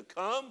seem to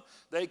come.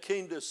 They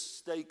came to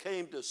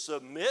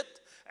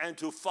submit and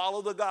to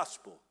follow the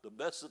gospel the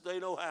best that they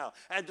know how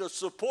and to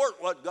support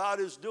what God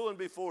is doing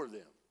before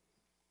them.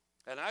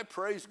 And I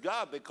praise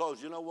God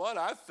because, you know what?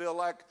 I feel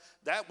like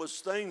that was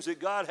things that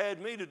God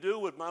had me to do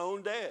with my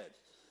own dad.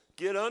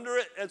 Get under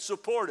it and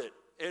support it.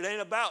 It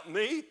ain't about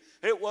me.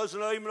 It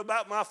wasn't even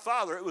about my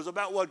father. It was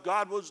about what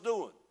God was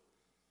doing.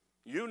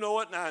 You know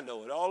it and I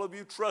know it. All of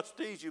you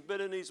trustees, you've been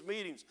in these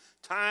meetings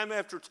time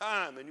after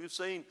time, and you've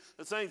seen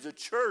the things the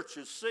church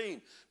has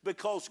seen,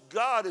 because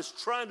God is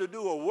trying to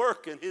do a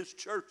work in his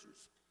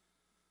churches.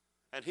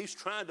 And he's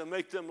trying to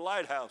make them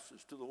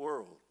lighthouses to the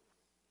world.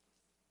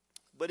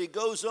 But he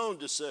goes on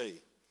to say,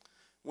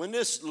 when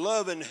this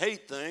love and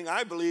hate thing,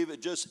 I believe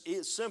it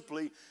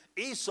simply,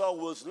 Esau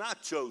was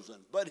not chosen,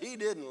 but he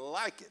didn't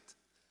like it.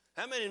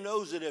 How many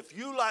knows that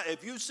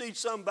if you see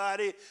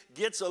somebody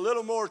gets a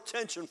little more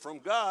attention from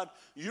God,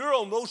 you're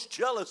almost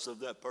jealous of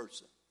that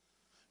person?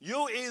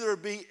 You'll either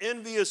be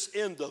envious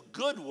in the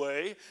good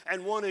way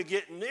and want to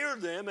get near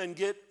them and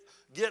get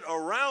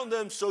around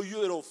them so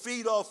it'll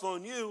feed off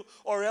on you,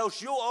 or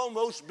else you'll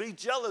almost be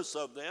jealous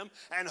of them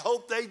and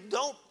hope they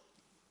don't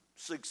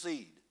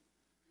succeed.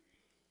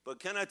 But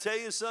can I tell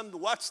you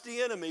something? Watch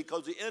the enemy,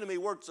 because the enemy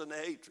works in the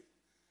hatred.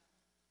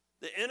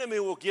 The enemy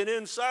will get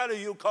inside of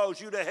you,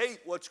 cause you to hate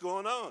what's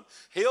going on.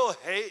 You'll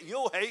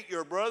hate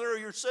your brother or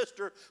your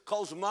sister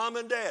because mom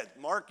and dad.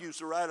 Mark used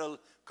to write a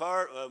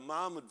card.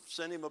 Mom would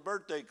send him a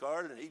birthday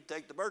card, and he'd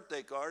take the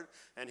birthday card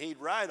and he'd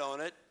write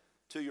on it,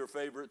 "To your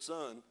favorite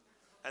son."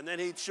 And then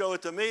he'd show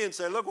it to me and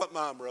say, "Look what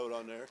mom wrote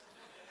on there."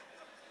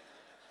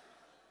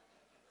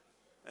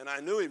 And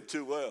I knew him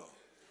too well.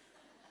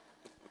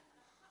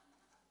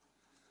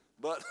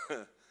 But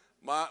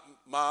my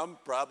mom,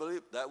 probably,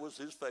 that was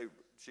his favorite.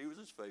 She was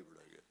his favorite,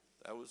 I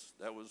guess.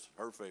 That was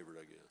her favorite,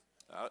 I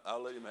guess.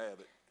 I'll let him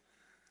have it.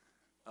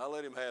 I'll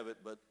let him have it.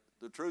 But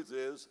the truth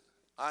is,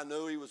 I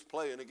knew he was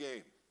playing a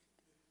game.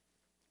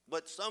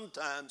 But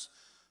sometimes,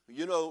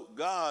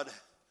 God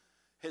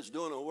is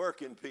doing a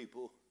work in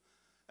people.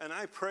 And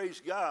I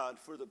praise God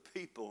for the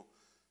people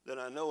that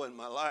I know in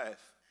my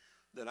life,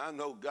 that I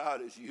know God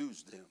has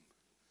used them.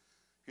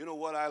 You know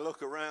what? I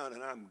look around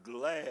and I'm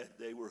glad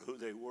they were who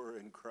they were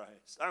in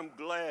Christ. I'm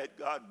glad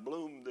God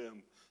bloomed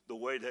them the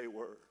way they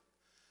were.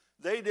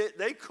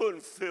 They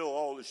couldn't fill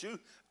all the shoes.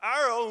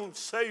 Our own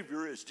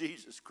Savior is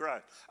Jesus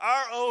Christ.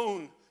 Our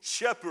own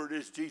shepherd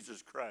is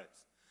Jesus Christ.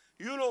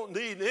 You don't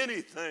need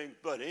anything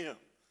but him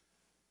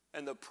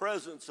and the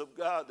presence of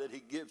God that he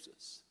gives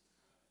us.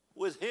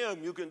 With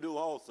him, you can do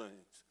all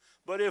things.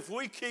 But if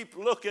we keep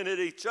looking at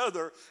each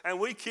other and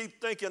we keep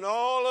thinking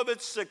all of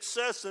its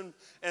success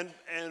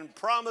and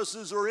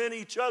promises are in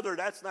each other,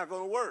 that's not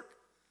going to work.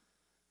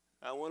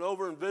 I went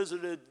over and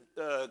visited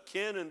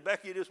Ken and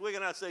Becky this week,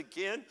 and I said,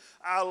 "Ken,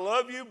 I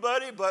love you,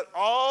 buddy, but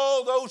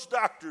all those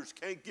doctors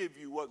can't give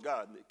you what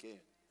God can.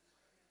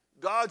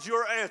 God's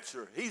your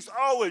answer. He's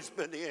always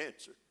been the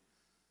answer."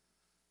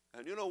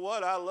 And you know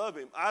what? I love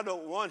him. I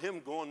don't want him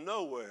going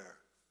nowhere.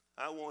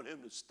 I want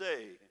him to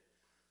stay.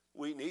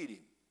 We need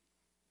him.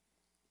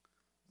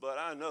 But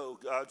I know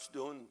God's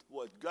doing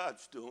what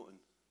God's doing,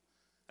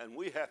 and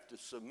we have to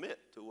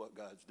submit to what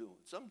God's doing.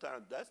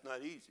 Sometimes that's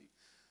not easy.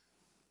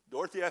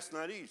 Dorothy, that's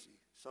not easy.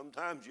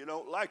 Sometimes you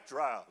don't like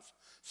trials.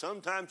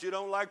 Sometimes you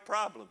don't like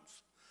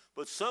problems.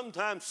 But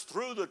sometimes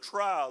through the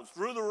trials,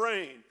 through the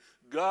rain,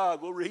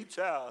 God will reach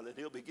out and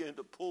he'll begin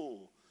to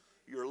pull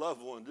your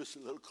loved one just a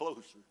little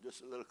closer,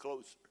 just a little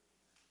closer.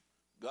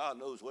 God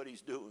knows what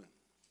he's doing.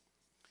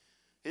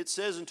 It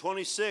says in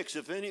 26,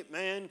 if any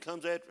man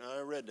comes after, I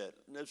read that.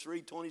 Let's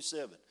read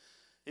 27.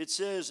 It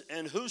says,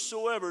 "And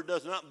whosoever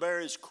does not bear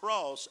his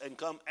cross and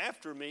come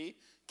after me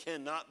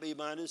cannot be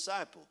my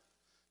disciple."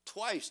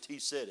 Twice he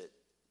said it.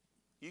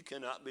 You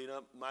cannot be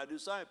my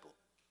disciple.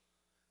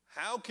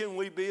 How can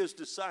we be his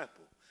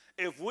disciple?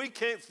 If we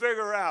can't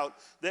figure out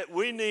that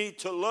we need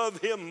to love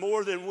him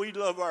more than we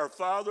love our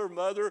father,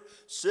 mother,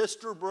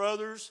 sister,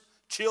 brothers,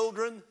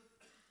 children,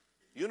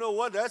 you know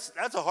what? That's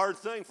a hard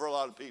thing for a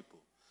lot of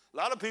people. A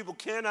lot of people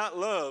cannot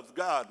love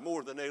God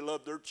more than they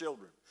love their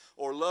children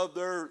or love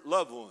their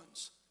loved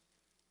ones.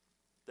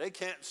 They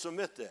can't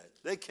submit that.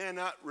 They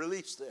cannot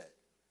release that.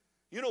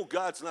 You know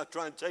God's not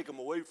trying to take them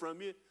away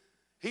from you.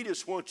 He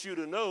just wants you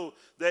to know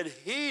that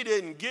he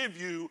didn't give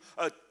you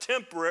a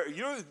temporary,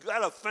 you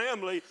got a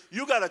family,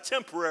 you got a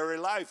temporary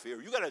life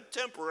here. You got a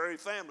temporary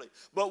family.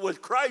 But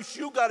with Christ,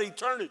 you got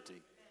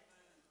eternity.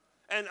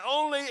 And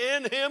only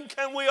in him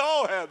can we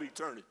all have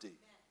eternity.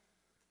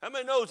 How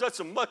many knows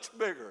that's a much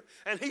bigger,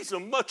 and he's a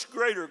much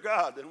greater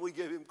God than we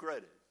give him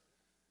credit.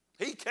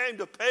 He came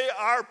to pay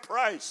our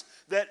price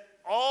that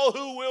all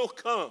who will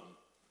come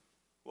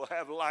will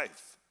have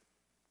life.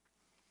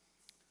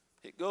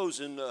 It goes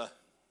in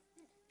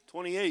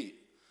 28.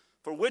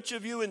 "For which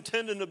of you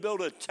intending to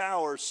build a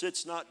tower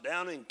sits not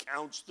down and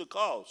counts the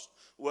cost,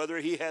 whether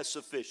he has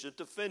sufficient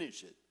to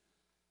finish it?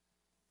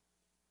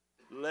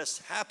 Lest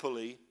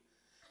happily,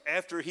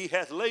 after he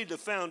hath laid the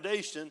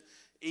foundation,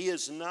 he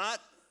is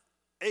not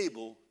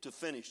able to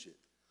finish it.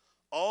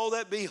 All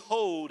that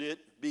behold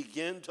it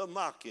begin to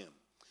mock him,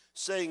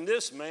 saying,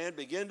 This man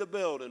began to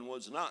build and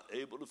was not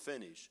able to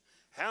finish."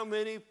 How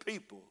many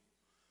people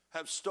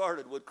have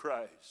started with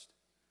Christ?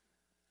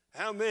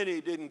 How many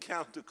didn't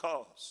count the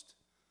cost?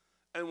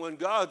 And when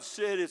God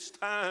said it's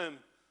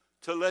time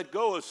to let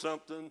go of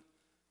something,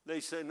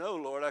 they say, "No,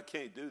 Lord, I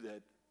can't do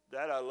that.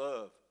 That I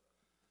love.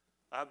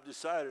 I've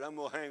decided I'm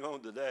going to hang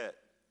on to that.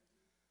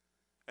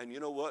 And you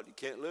know what? You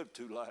can't live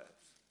two lives.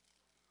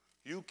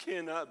 You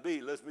cannot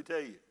be, let me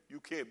tell you, you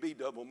can't be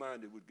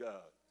double-minded with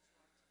God.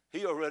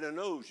 He already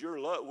knows your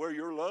love, where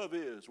your love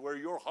is, where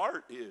your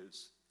heart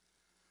is.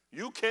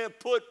 You can't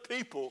put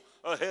people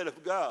ahead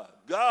of God.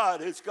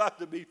 God has got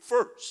to be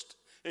first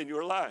in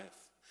your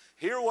life.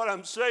 Hear what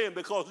I'm saying,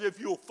 because if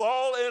you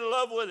fall in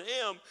love with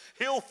him,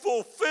 he'll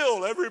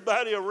fulfill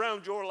everybody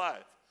around your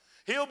life.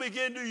 He'll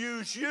begin to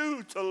use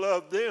you to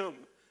love them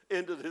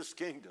into this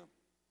kingdom.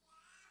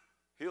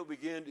 He'll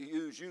begin to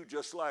use you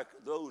just like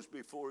those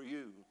before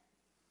you.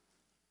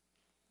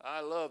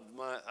 I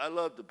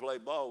loved to play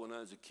ball when I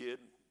was a kid.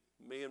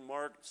 Me and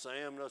Mark,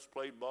 Sam, and us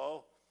played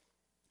ball.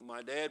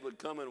 My dad would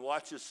come and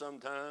watch us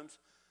sometimes.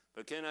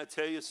 But can I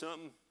tell you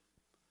something?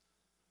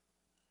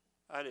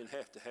 I didn't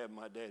have to have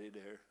my daddy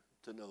there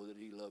to know that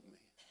he loved me,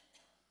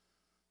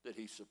 that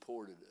he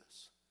supported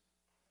us.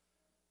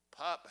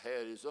 Pop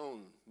had his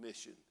own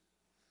mission.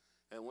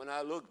 And when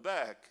I look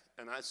back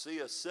and I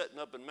see us sitting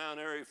up in Mount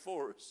Airy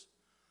Forest,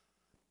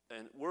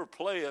 and we're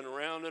playing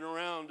around and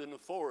around in the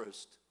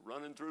forest,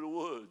 running through the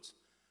woods,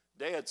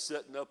 Dad's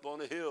sitting up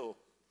on a hill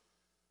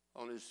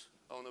on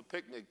a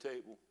picnic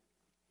table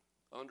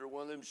under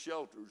one of them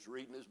shelters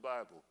reading his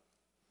Bible.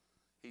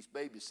 He's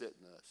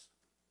babysitting us.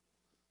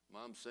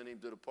 Mom sent him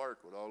to the park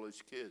with all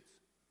his kids.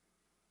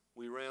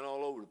 We ran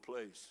all over the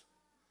place.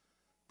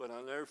 But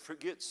I'll never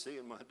forget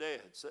seeing my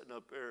dad sitting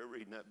up there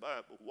reading that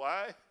Bible.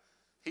 Why?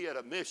 He had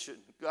a mission.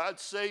 God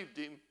saved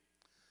him.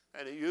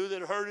 And you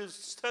that heard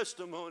his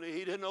testimony,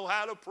 he didn't know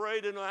how to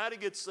pray, didn't know how to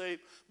get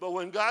saved. But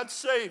when God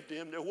saved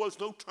him, there was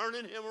no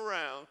turning him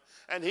around.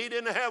 And he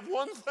didn't have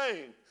one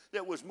thing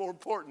that was more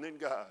important than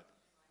God.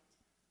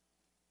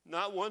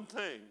 Not one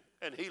thing.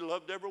 And he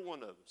loved every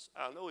one of us.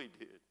 I know he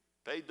did.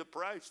 Paid the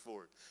price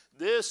for it.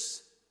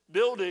 This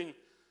building,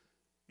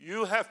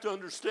 you have to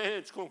understand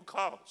it's going to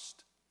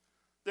cost.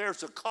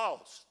 There's a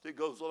cost that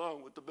goes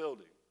along with the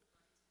building.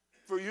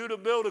 For you to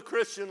build a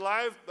Christian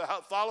life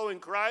following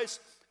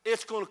Christ,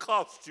 it's going to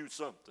cost you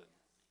something.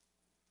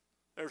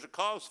 There's a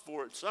cost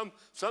for it.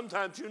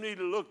 Sometimes you need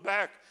to look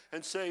back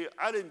and say,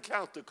 I didn't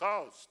count the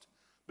cost.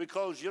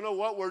 Because you know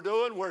what we're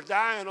doing? We're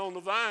dying on the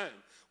vine.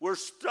 We're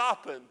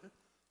stopping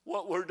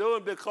what we're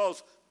doing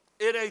because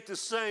it ain't the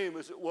same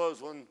as it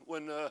was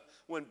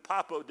when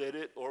Papa did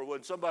it or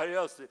when somebody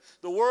else did.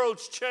 The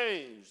world's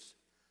changed.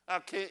 I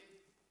can't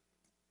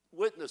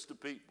witness to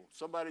people.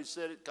 Somebody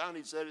said it,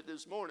 Connie said it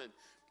this morning.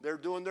 They're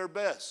doing their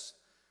best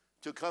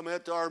to come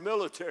into our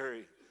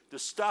military, to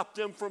stop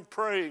them from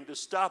praying, to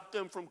stop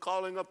them from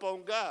calling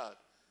upon God.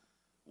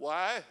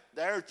 Why?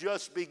 They're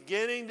just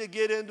beginning to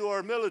get into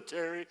our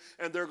military,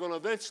 and they're going to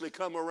eventually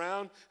come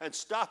around and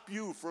stop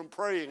you from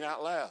praying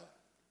out loud.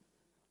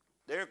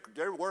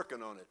 They're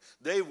working on it.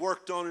 They've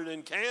worked on it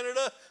in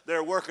Canada.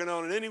 They're working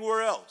on it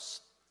anywhere else.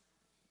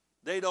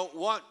 They don't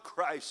want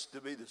Christ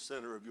to be the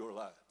center of your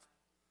life.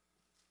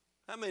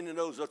 How many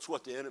knows that's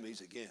what the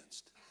enemy's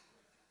against?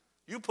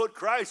 You put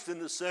Christ in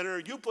the center,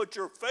 you put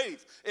your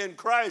faith in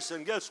Christ,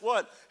 and guess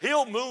what?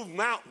 He'll move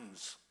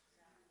mountains,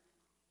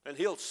 and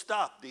he'll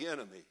stop the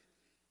enemy.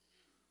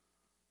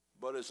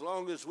 But as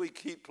long as we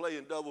keep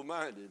playing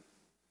double-minded,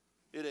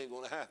 it ain't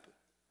going to happen.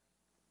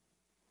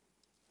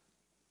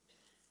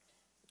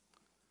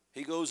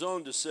 He goes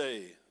on to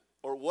say,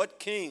 or what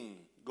king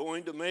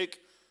going to make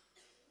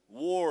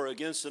war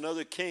against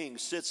another king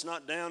sits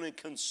not down and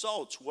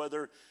consults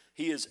whether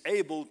he is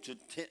able to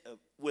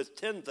with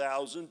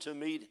 10,000 to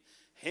meet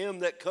him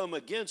that come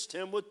against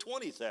him with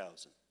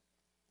 20,000.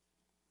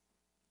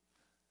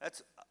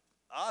 That's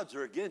odds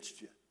are against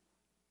you.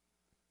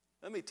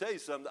 Let me tell you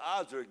something. The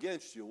odds are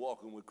against you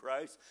walking with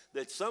Christ,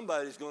 that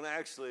somebody's going to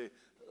actually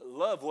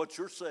love what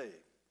you're saying.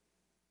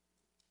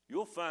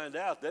 You'll find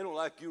out they don't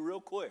like you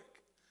real quick.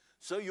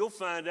 So you'll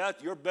find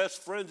out your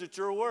best friends at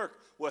your work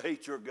will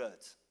hate your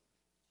guts.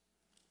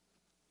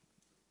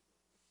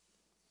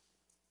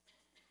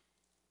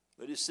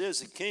 But it says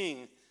the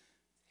king,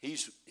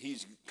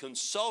 he's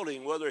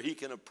consulting whether he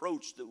can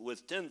approach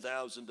with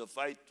 10,000 to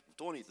fight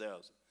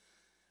 20,000.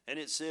 And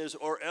it says,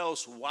 or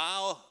else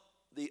while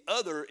the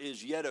other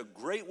is yet a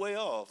great way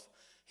off,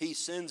 he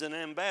sends an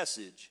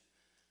ambassage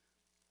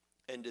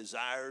and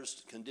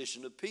desires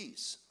condition of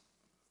peace.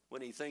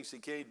 When he thinks he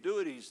can't do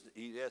it,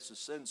 he has to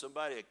send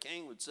somebody. A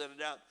king would send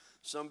it out,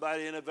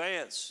 somebody in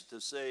advance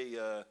to say,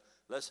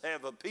 let's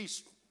have a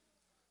peace.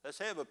 Let's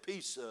have a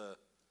peaceful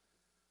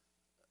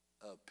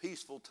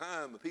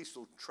time, a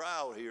peaceful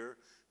trial here,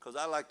 because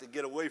I like to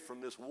get away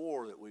from this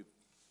war that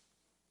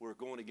we're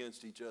going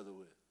against each other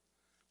with.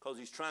 Because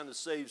he's trying to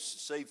save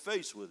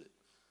face with it.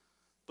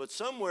 But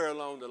somewhere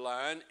along the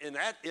line, in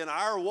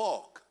our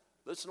walk,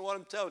 listen to what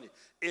I'm telling you.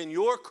 In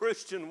your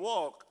Christian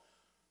walk,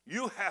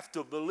 you have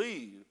to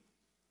believe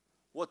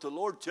what the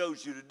Lord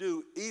tells you to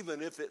do,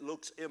 even if it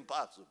looks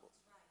impossible.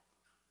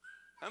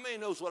 How many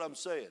knows what I'm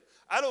saying?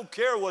 I don't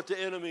care what the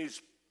enemy's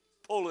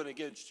pulling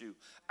against you.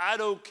 I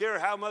don't care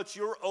how much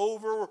you're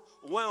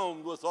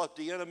overwhelmed with what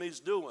the enemy's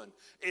doing.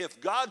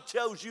 If God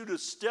tells you to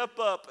step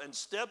up and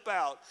step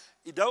out,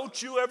 don't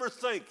you ever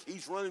think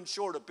he's running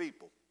short of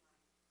people.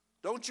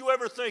 Don't you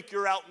ever think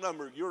you're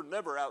outnumbered. You're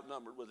never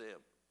outnumbered with him.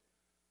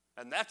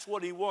 And that's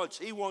what he wants.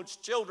 He wants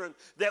children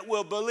that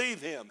will believe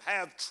him,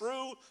 have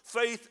true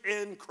faith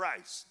in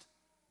Christ.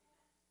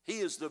 He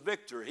is the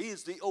victor. He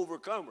is the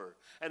overcomer.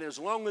 And as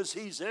long as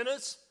he's in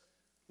us,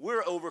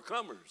 we're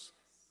overcomers.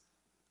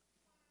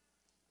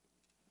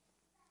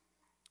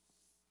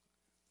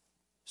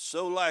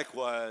 So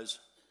likewise,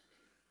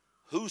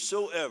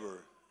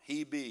 whosoever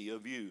he be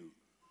of you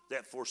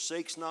that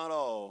forsakes not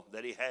all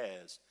that he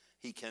has,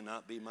 he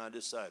cannot be my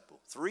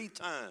disciple. 3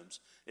 times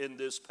in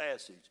this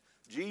passage,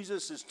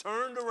 Jesus is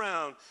turned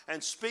around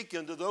and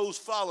speaking to those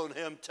following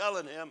him,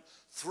 telling him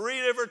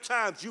 3 different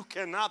times, you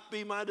cannot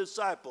be my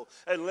disciple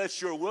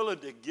unless you're willing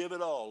to give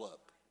it all up.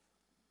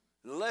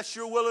 Unless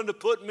you're willing to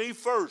put me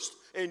first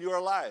in your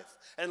life.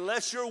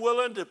 Unless you're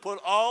willing to put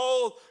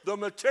all the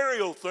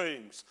material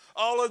things,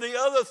 all of the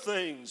other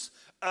things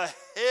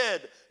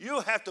ahead. You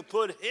have to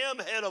put him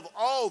ahead of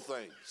all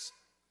things.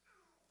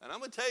 And I'm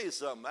going to tell you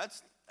something,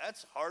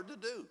 that's hard to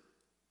do.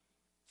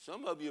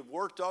 Some of you have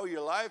worked all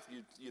your life.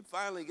 You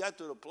finally got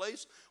to the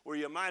place where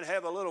you might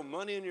have a little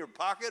money in your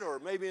pocket or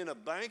maybe in a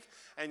bank.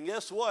 And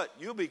guess what?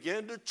 You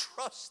begin to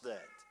trust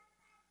that.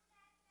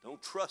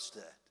 Don't trust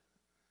that.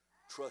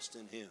 Trust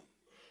in him.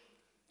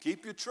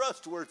 Keep your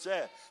trust where it's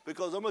at.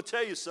 Because I'm going to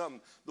tell you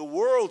something. The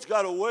world's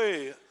got a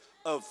way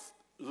of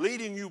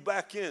leading you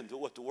back into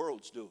what the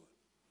world's doing.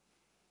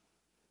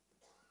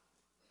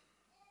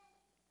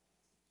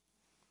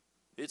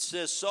 It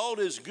says salt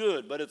is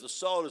good, but if the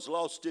salt has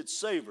lost its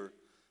savor,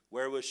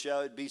 wherewith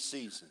shall it be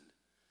seasoned?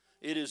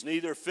 It is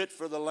neither fit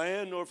for the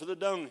land nor for the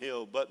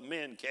dunghill, but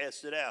men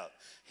cast it out.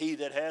 He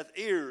that hath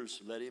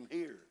ears, let him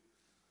hear.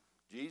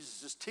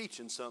 Jesus is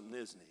teaching something,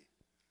 isn't he?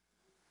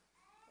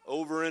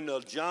 Over in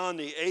John,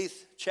 the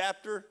 8th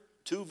chapter,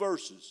 2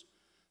 verses,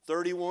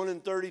 31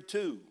 and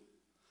 32.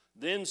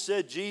 Then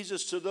said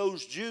Jesus to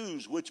those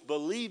Jews which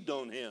believed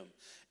on him,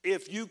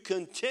 if you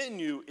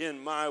continue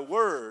in my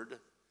word,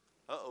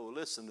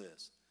 listen to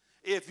this.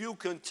 If you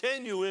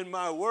continue in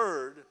my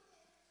word,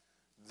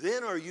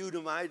 then are you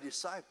to my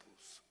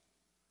disciples.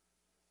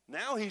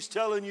 Now he's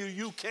telling you,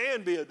 you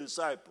can be a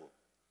disciple.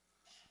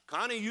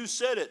 Connie, you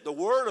said it, the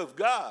Word of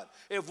God.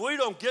 If we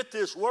don't get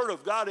this Word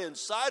of God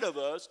inside of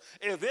us,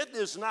 if it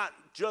is not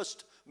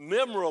just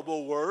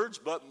memorable words,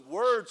 but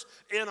words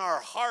in our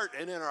heart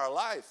and in our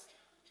life,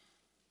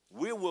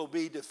 we will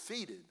be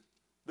defeated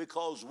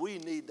because we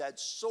need that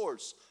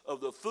source of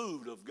the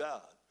food of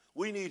God.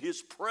 We need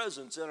his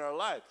presence in our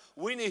life.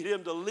 We need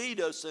him to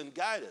lead us and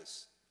guide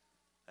us.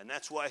 And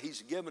that's why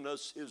he's given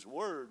us his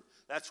word.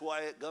 That's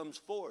why it comes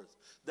forth.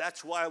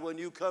 That's why when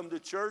you come to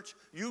church,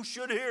 you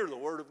should hear the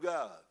word of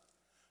God.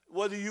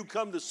 Whether you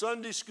come to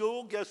Sunday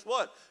school, guess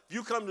what? If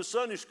you come to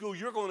Sunday school,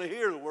 you're going to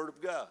hear the word of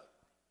God.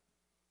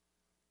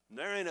 And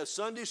there ain't a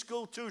Sunday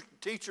school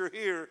teacher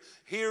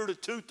here to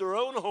toot their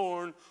own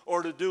horn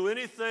or to do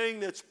anything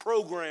that's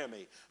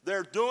programming.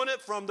 They're doing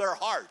it from their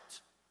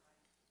heart.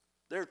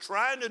 They're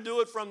trying to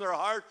do it from their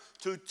heart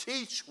to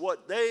teach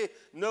what they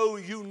know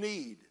you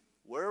need,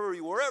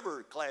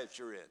 wherever class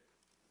you're in.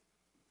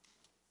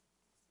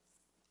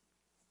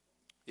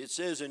 It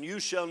says, and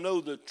you shall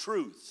know the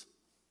truth.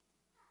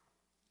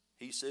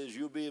 He says,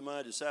 you'll be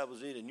my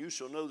disciples indeed, and you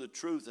shall know the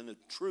truth, and the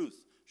truth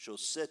shall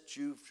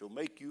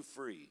make you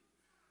free.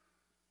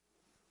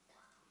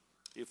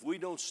 If we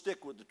don't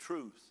stick with the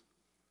truth,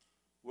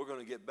 we're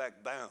going to get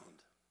back bound.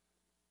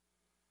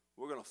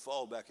 We're going to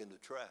fall back into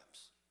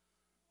traps.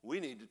 We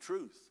need the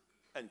truth.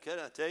 And can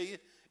I tell you,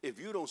 if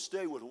you don't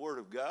stay with the Word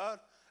of God,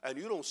 and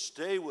you don't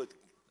stay with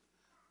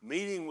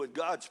meeting with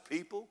God's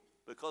people,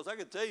 because I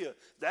can tell you,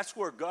 that's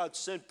where God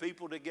sent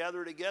people to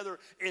gather together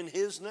in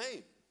his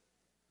name.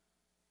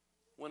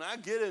 When I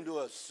get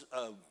into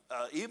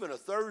even a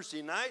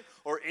Thursday night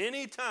or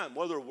any time,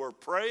 whether we're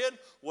praying,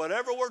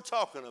 whatever we're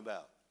talking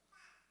about,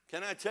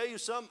 can I tell you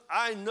something?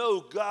 I know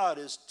God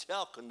is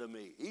talking to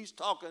me. He's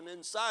talking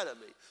inside of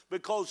me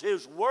because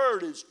his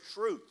word is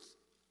truth.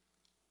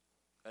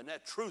 And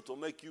that truth will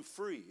make you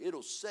free.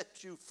 It'll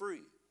set you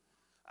free.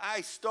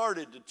 I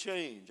started to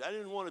change. I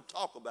didn't want to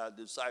talk about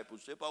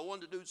discipleship. I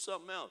wanted to do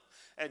something else.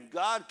 And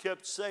God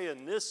kept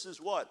saying, this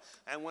is what.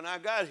 And when I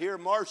got here,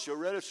 Marcia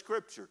read a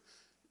scripture.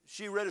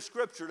 She read a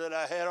scripture that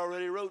I had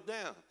already wrote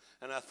down.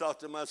 And I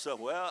thought to myself,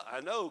 well, I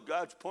know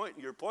God's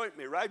pointing. You're pointing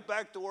me right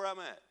back to where I'm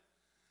at.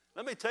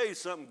 Let me tell you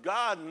something.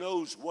 God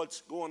knows what's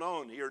going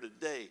on here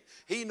today.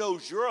 He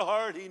knows your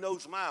heart. He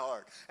knows my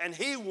heart. And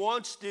he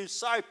wants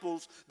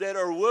disciples that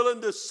are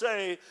willing to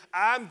say,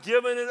 I'm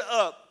giving it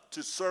up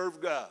to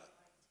serve God.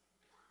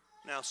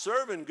 Now,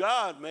 serving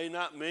God may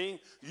not mean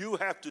you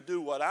have to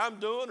do what I'm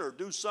doing or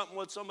do something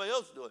what somebody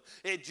else is doing.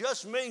 It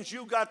just means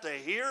you got to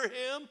hear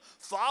him,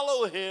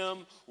 follow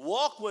him,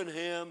 walk with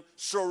him,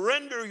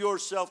 surrender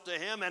yourself to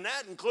him, and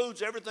that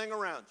includes everything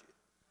around you.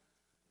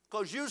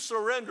 Because you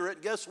surrender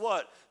it, guess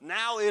what?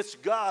 Now it's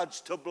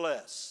God's to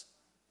bless.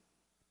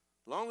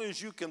 Long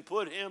as you can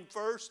put him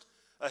first,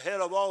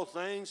 ahead of all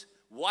things,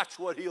 watch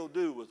what he'll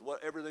do with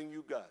everything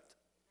you got.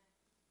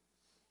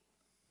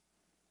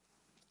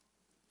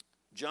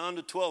 John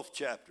the 12th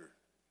chapter.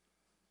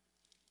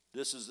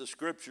 This is the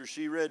scripture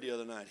she read the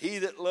other night. He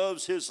that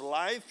loves his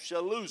life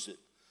shall lose it,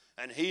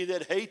 and he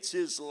that hates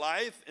his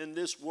life in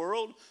this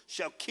world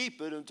shall keep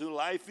it unto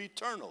life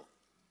eternal.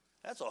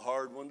 That's a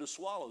hard one to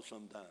swallow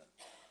sometimes.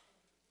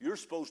 You're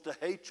supposed to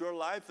hate your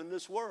life in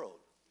this world.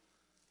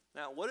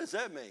 Now, what does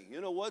that mean?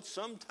 You know what?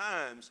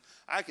 Sometimes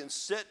I can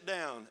sit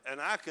down and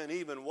I can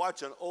even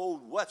watch an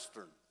old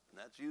Western. And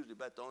that's usually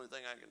about the only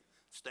thing I can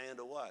stand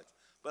to watch.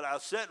 But I'll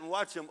sit and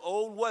watch them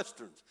old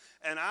Westerns.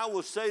 And I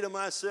will say to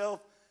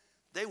myself,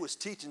 they was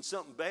teaching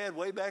something bad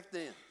way back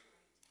then.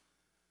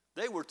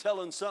 They were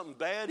telling something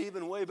bad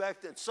even way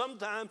back then.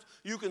 Sometimes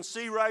you can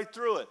see right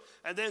through it.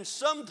 And then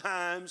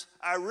sometimes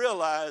I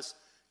realize,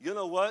 you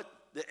know what?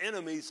 The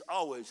enemy's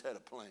always had a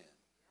plan.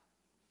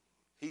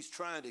 He's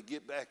trying to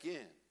get back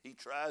in. He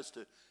tries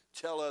to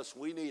tell us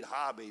we need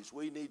hobbies.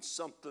 We need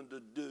something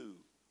to do.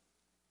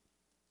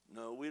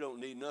 No, we don't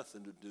need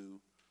nothing to do.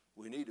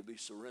 We need to be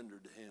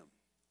surrendered to him.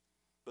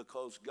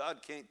 Because God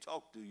can't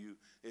talk to you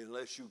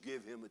unless you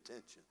give him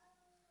attention.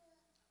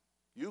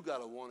 You got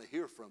to want to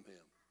hear from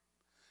him.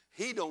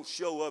 He don't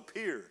show up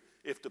here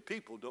if the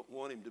people don't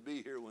want him to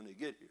be here when they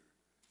get here.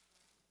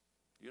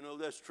 You know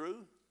that's true?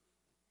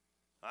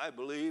 I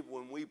believe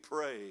when we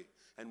pray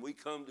and we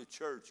come to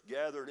church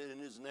gathered in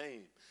his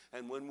name,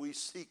 and when we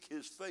seek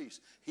his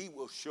face, he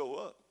will show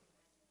up.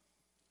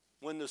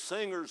 When the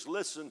singers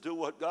listen to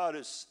what God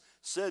has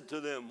said to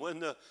them,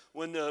 when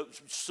the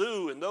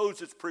Sue and those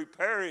that's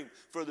preparing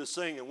for the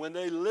singing, when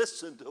they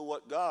listen to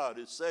what God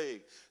is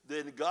saying,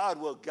 then God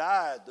will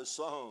guide the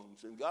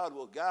songs and God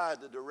will guide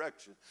the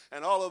direction.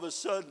 And all of a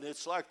sudden,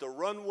 it's like the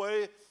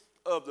runway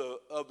of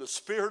the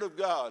Spirit of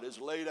God is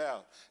laid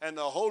out. And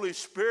the Holy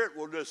Spirit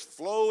will just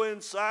flow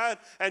inside,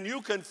 and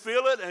you can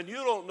feel it, and you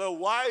don't know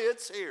why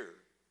it's here.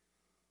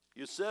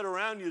 You sit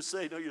around, you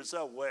say to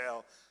yourself,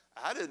 well,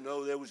 I didn't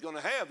know they was going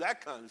to have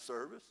that kind of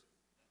service.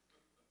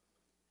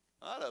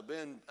 I'd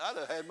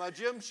have had my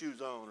gym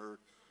shoes on or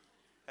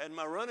had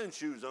my running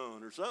shoes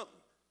on or something.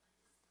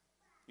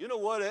 You know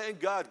what? Ain't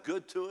God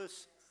good to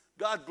us?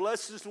 God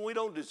blesses us when we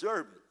don't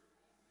deserve it.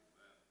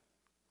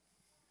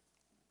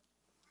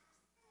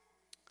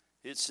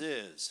 It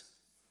says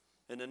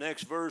in the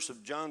next verse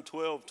of John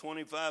 12,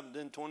 25 and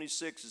then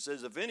 26, it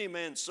says, if any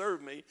man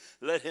serve me,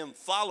 let him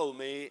follow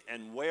me,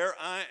 and where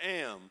I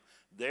am,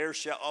 there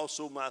shall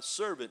also my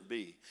servant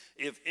be.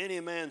 If any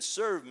man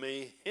serve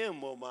me,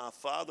 him will my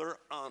Father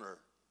honor.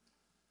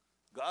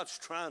 God's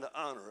trying to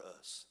honor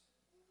us.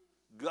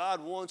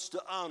 God wants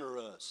to honor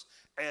us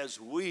as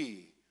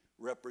we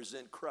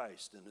represent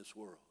Christ in this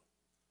world.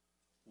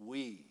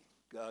 We,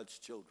 God's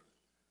children.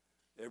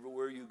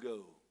 Everywhere you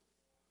go,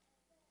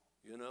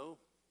 you know.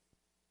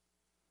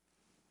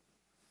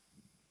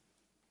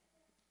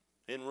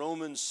 In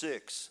Romans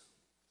 6,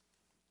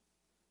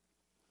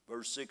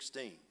 verse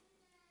 16.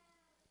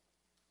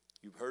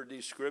 You've heard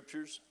these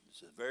scriptures.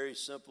 It's a very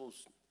simple.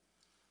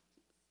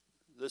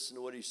 Listen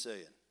to what he's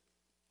saying.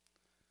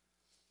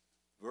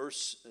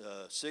 Verse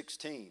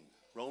 16,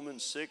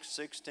 Romans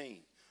 6:16.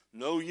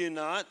 Know ye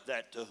not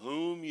that to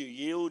whom you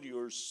yield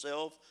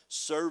yourself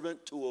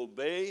servant to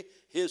obey,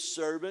 his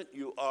servant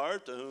you are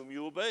to whom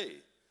you obey,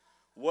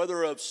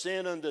 whether of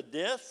sin unto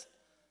death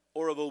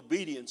or of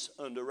obedience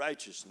unto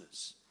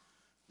righteousness.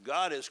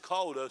 God has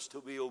called us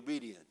to be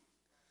obedient.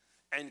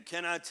 And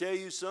can I tell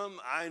you something?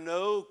 I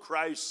know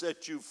Christ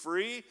set you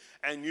free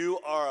and you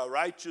are a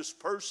righteous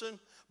person,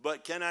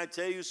 but can I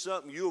tell you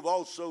something? You've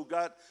also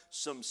got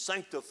some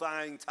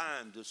sanctifying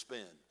time to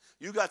spend.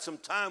 You got some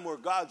time where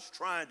God's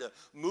trying to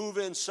move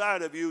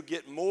inside of you,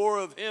 get more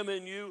of him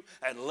in you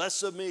and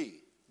less of me.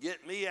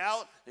 Get me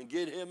out and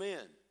get him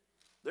in.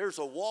 There's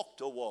a walk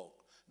to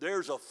walk.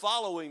 There's a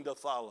following to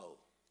follow.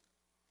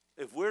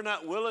 If we're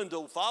not willing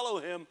to follow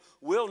him,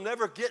 we'll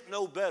never get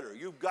no better.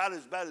 You've got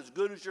about as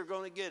good as you're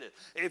going to get it.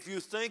 If you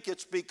think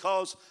it's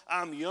because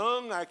I'm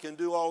young, I can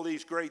do all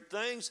these great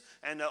things,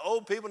 and the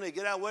old people need to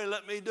get out of the way,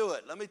 let me do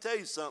it. Let me tell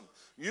you something.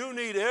 You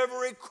need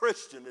every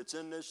Christian that's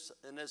in this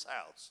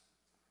house.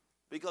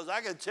 Because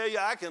I can tell you,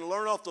 I can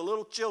learn off the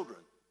little children.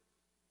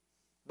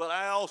 But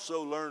I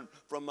also learn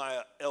from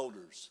my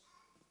elders.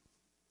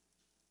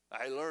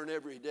 I learn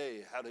every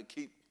day how to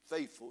keep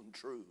faithful and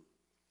true.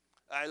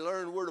 I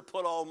learned where to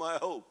put all my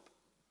hope.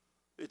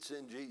 It's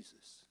in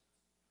Jesus.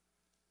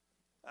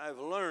 I've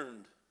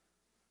learned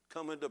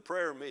coming to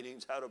prayer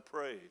meetings how to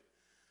pray.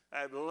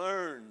 I've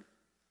learned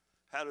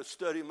how to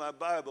study my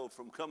Bible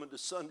from coming to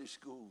Sunday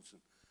schools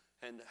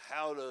and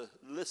how to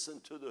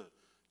listen to the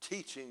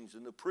teachings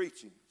and the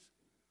preachings.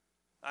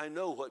 I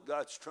know what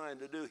God's trying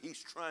to do. He's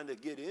trying to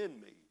get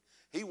in me.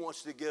 He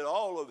wants to get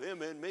all of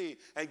him in me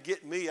and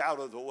get me out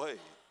of the way.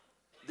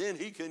 Then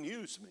he can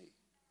use me.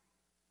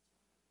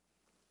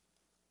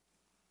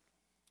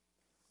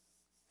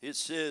 It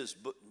says,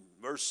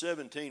 verse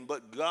 17,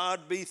 but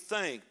God be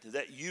thanked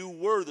that you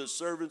were the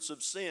servants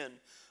of sin,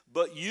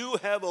 But you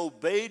have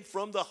obeyed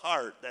from the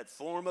heart that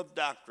form of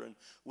doctrine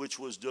which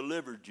was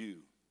delivered you.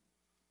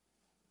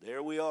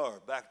 There we are,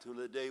 back to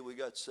the day we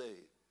got saved.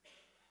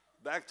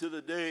 Back to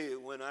the day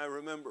when I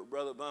remember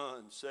Brother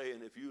Bond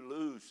saying, if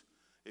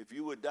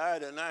you would die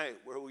tonight,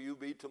 where will you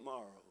be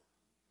tomorrow?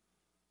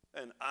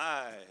 And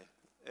I,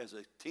 as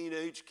a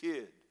teenage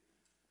kid,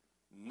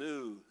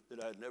 knew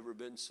that I'd never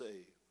been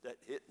saved. That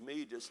hit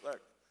me just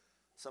like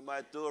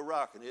somebody threw a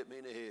rock and hit me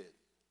in the head.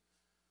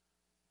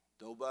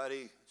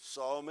 Nobody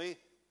saw me.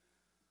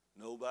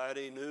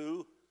 Nobody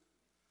knew.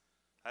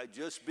 I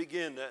just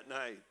began that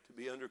night to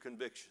be under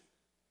conviction.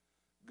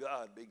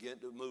 God began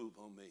to move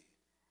on me.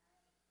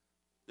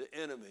 The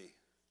enemy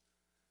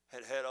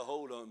had a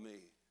hold on me.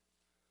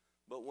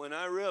 But when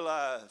I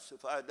realized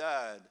if I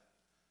died,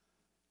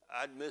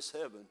 I'd miss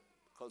heaven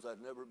because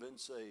I'd never been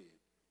saved.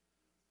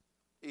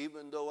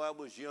 Even though I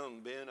was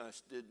young, Ben, I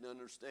didn't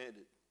understand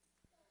it.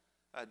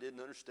 I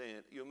didn't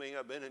understand. You mean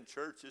I've been in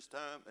church this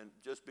time, and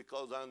just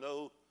because I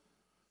know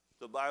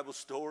the Bible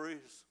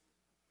stories,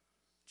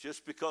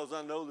 just because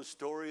I know the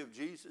story of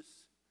Jesus,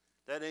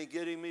 that ain't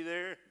getting me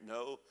there?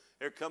 No.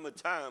 There come a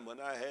time when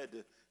I had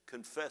to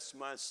confess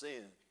my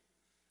sin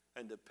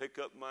and to pick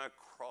up my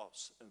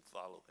cross and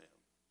follow him.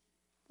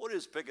 What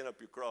is picking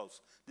up your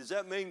cross? Does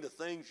that mean the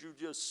things you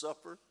just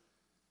suffer?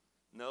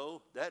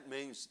 No, that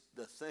means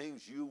the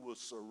things you will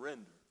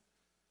surrender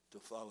to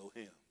follow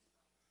him.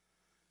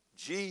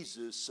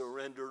 Jesus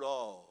surrendered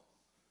all,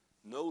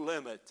 no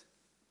limit,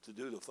 to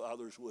do the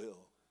Father's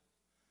will.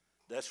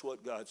 That's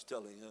what God's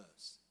telling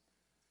us.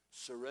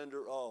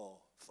 Surrender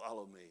all,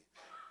 follow me.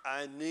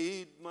 I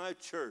need my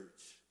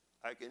church.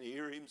 I can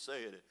hear him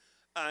saying it.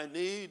 I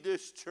need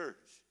this church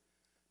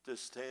to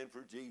stand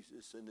for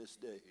Jesus in this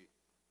day.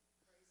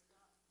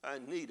 I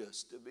need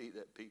us to be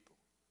that people.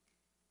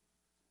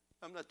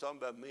 I'm not talking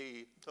about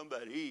me, I'm talking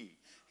about he.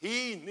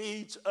 He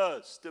needs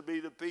us to be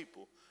the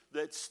people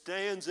that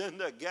stands in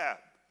the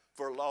gap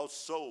for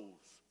lost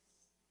souls.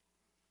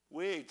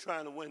 We ain't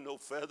trying to win no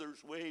feathers.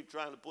 We ain't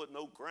trying to put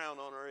no crown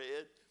on our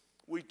head.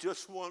 We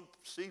just want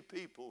to see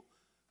people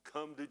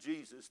come to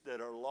Jesus that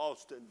are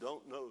lost and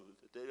don't know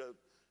that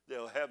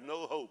they'll have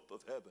no hope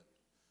of heaven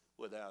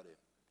without him.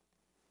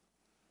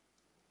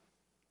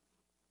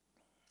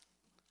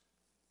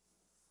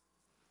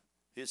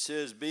 It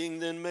says, being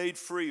then made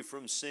free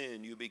from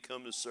sin, you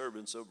become the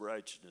servants of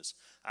righteousness.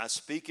 I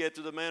speak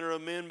after the manner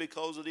of men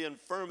because of the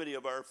infirmity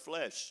of our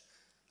flesh.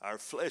 Our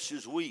flesh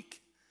is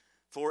weak.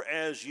 For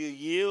as you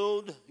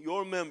yield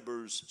your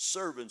members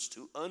servants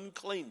to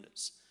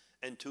uncleanness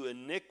and to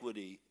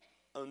iniquity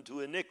unto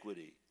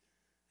iniquity.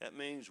 That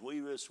means we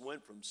just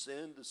went from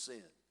sin to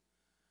sin.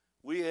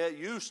 We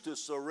used to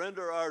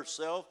surrender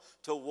ourselves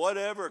to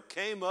whatever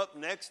came up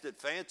next that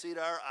fancied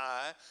our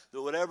eye,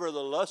 whatever the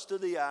lust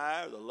of the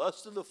eye or the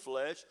lust of the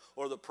flesh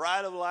or the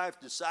pride of life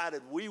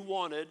decided we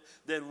wanted,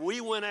 then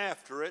we went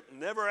after it and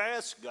never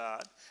asked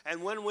God.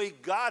 And when we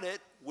got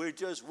it, we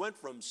just went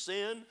from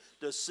sin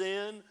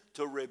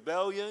to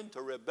rebellion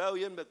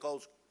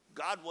because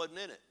God wasn't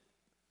in it.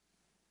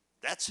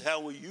 That's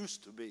how we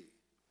used to be.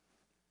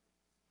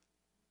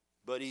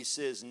 But he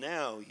says,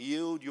 now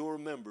yield your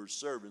members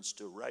servants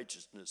to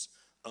righteousness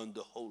unto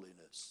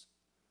holiness.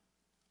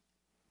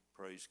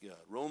 Praise God.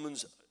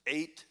 Romans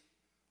 8,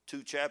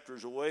 2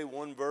 chapters away,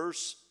 one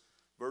verse,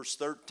 verse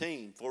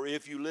 13. For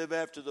if you live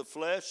after the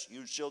flesh,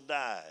 you shall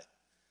die.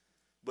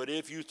 But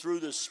if you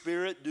through the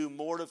Spirit do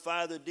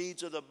mortify the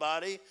deeds of the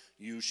body,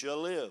 you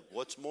shall live.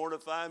 What's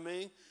mortify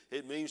mean?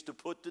 It means to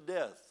put to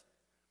death.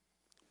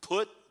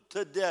 Put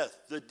to death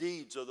the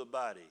deeds of the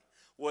body.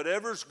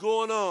 Whatever's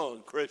going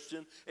on,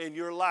 Christian, in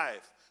your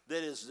life,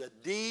 that is a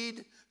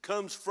deed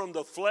comes from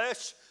the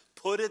flesh,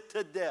 put it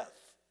to death.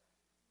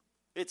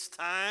 It's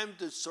time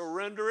to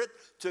surrender it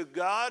to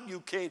God. You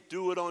can't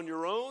do it on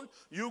your own.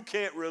 You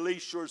can't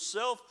release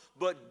yourself,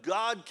 but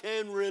God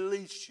can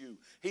release you.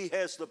 He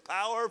has the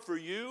power for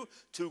you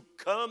to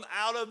come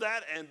out of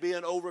that and be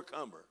an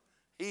overcomer.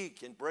 He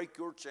can break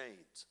your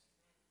chains.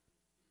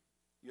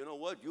 You know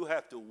what? You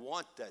have to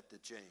want that to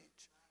change,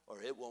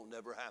 or it won't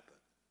never happen.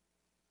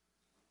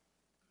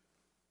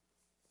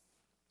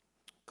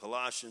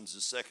 Colossians,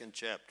 the second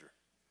chapter.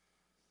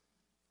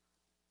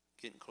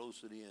 Getting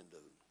close to the end of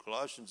it.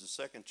 Colossians, the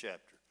second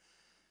chapter.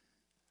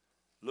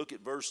 Look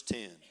at verse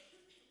 10.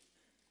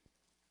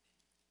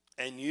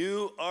 And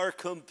you are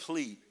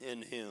complete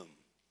in him,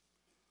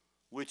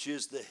 which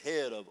is the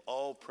head of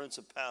all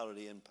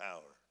principality and power,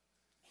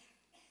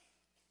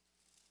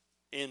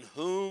 in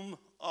whom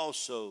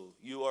also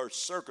you are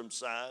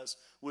circumcised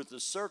with the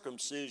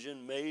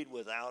circumcision made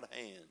without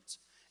hands,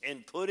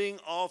 and putting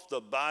off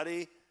the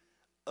body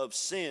of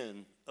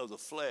sin of the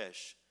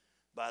flesh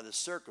by the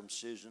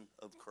circumcision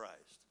of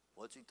Christ.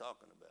 What's he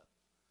talking about?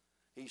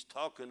 He's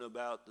talking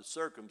about the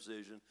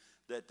circumcision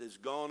that has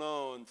gone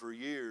on for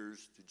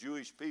years. The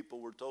Jewish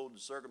people were told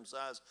to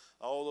circumcise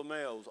all the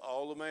males.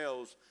 All the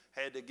males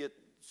had to get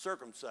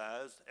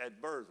circumcised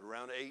at birth,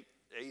 around the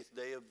eighth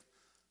day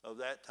of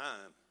that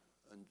time,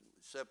 and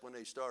except when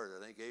they started.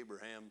 I think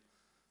Abraham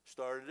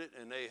started it,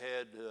 and they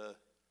had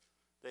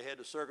They had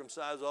to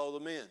circumcise all the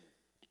men.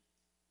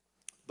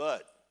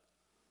 But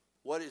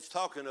what it's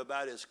talking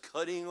about is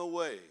cutting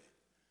away.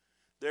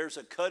 There's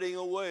a cutting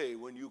away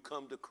when you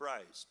come to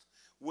Christ.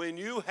 When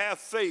you have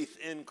faith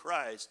in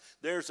Christ,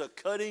 there's a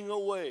cutting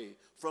away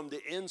from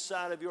the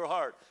inside of your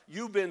heart.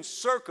 You've been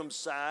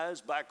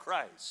circumcised by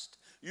Christ.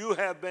 You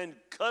have been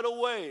cut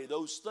away,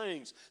 those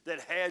things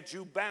that had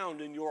you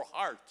bound in your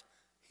heart.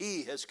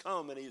 He has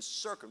come and he's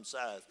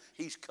circumcised.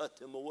 He's cut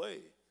them away.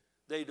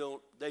 They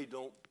don't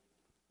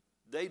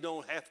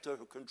have to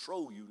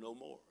control you no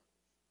more.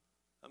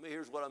 I mean,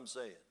 here's what I'm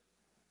saying.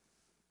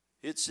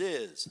 It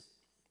says,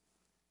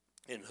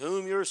 in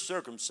whom you're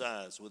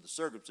circumcised with the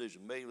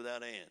circumcision made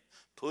without hand,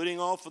 putting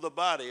off of the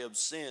body of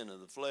sin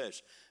of the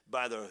flesh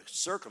by the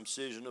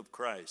circumcision of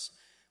Christ.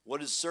 What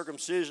does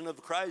circumcision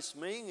of Christ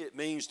mean? It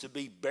means to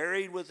be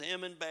buried with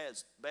him in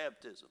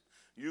baptism.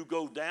 You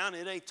go down,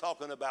 it ain't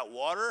talking about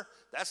water.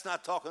 That's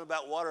not talking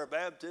about water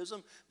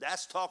baptism.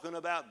 That's talking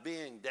about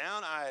being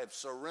down. I have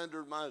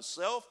surrendered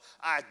myself.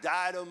 I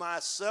die to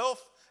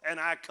myself, and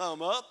I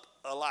come up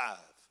alive.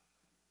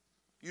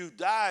 You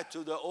die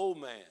to the old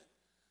man.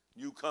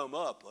 You come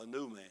up a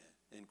new man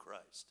in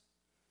Christ.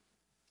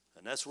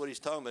 And that's what he's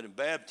talking about in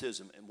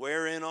baptism. And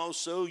wherein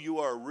also you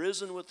are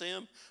risen with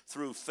him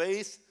through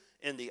faith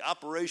in the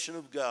operation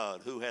of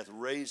God, who hath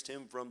raised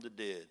him from the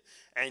dead.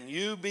 And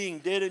you being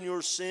dead in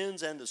your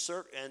sins and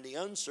the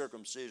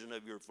uncircumcision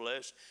of your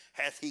flesh,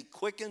 hath he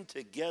quickened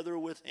together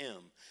with him,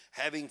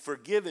 having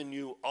forgiven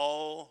you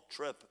all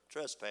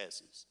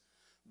trespasses,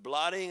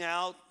 blotting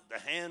out the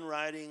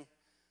handwriting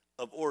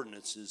of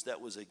ordinances that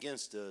was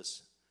against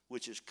us,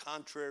 which is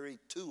contrary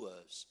to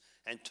us,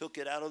 and took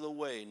it out of the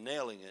way,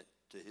 nailing it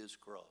to his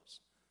cross.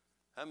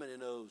 How many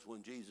knows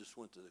when Jesus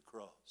went to the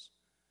cross,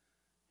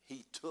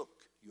 he took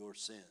your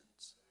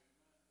sins?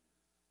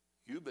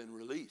 You've been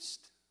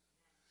released.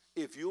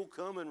 If you'll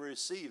come and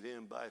receive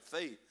him by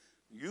faith,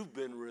 you've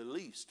been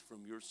released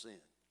from your sin.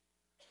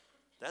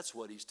 That's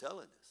what he's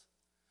telling us.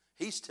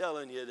 He's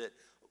telling you that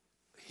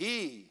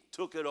he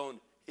took it on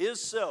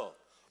himself,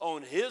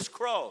 on his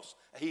cross.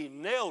 He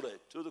nailed it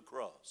to the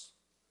cross.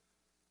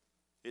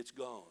 It's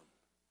gone.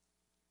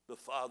 The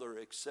Father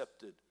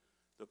accepted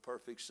the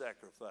perfect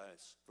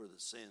sacrifice for the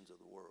sins of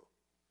the world.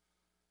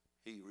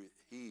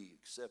 He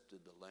accepted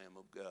the Lamb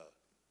of God.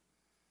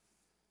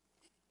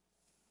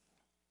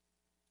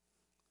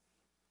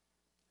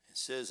 It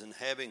says, and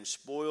having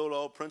spoiled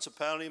all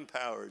principality and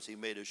powers, he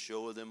made a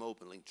show of them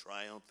openly,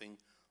 triumphing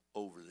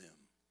over them.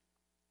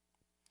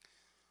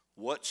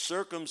 What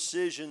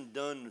circumcision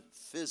done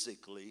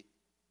physically,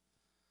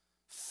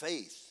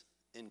 faith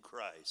in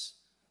Christ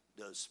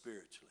does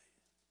spiritually.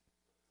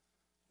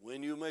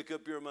 When you make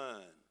up your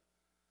mind,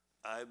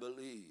 I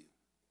believe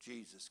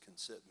Jesus can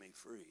set me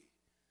free,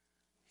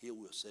 he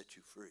will set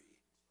you free.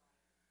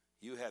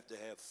 You have to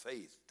have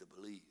faith to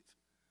believe.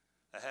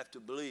 I have to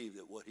believe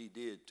that what he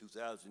did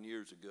 2,000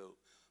 years ago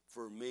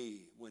for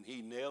me, when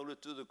he nailed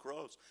it to the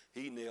cross,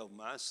 he nailed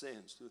my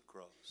sins to the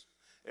cross.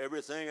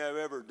 Everything I've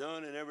ever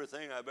done and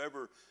everything I've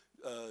ever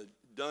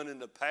done in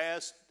the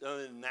past,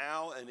 done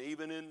now, and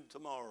even in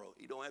tomorrow.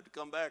 He don't have to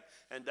come back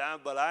and die,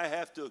 but I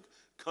have to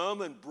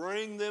come and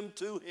bring them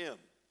to him.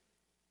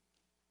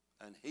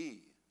 And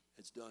he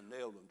has done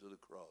nailed them to the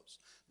cross.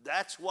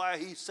 That's why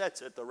he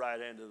sits at the right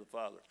hand of the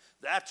Father.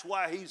 That's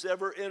why he's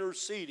ever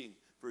interceding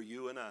for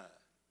you and I.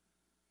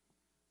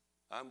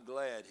 I'm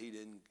glad he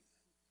didn't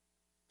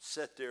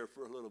sit there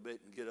for a little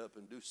bit and get up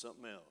and do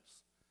something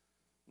else.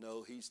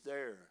 No, he's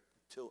there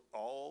till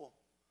all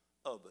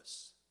of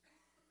us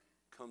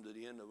come to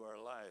the end of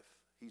our life.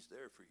 He's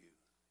there for you.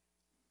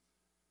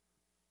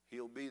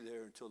 He'll be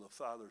there until the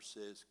Father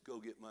says, go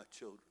get my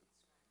children.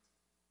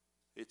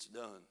 It's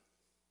done.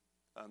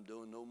 I'm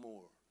doing no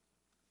more.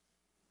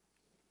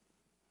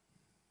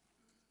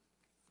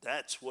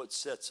 That's what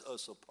sets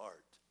us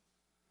apart.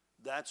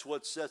 That's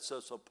what sets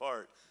us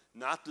apart.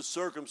 Not the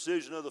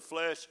circumcision of the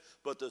flesh,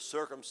 but the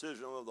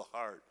circumcision of the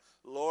heart.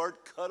 Lord,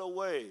 cut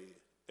away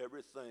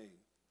everything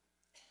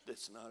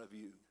that's not of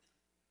you.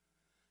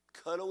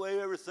 Cut away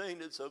everything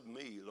that's of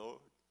me, Lord.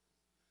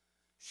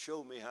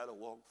 Show me how to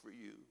walk for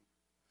you.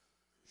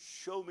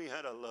 Show me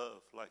how to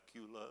love like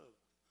you love.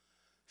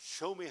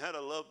 Show me how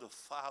to love the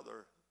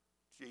Father,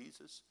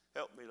 Jesus.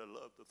 Help me to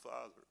love the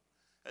Father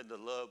and to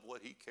love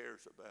what he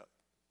cares about.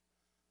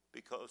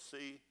 Because,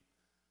 see,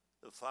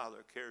 the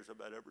Father cares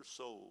about every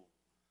soul.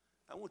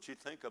 I want you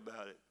to think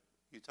about it.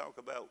 You talk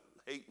about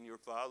hating your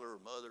father or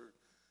mother,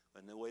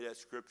 and the way that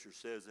scripture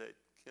says that,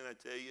 can I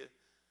tell you,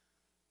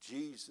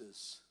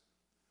 Jesus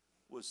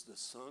was the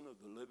Son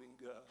of the living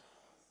God.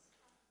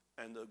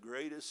 And the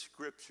greatest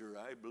scripture,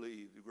 I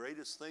believe, the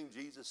greatest thing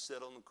Jesus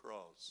said on the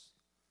cross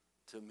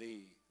to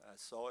me, I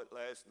saw it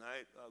last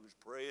night, I was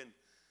praying,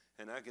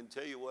 and I can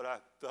tell you what I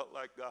felt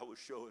like God was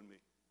showing me.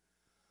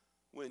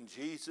 When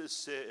Jesus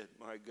said,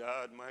 my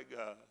God,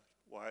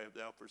 why have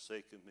thou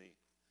forsaken me?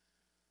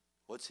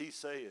 What's he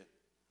saying?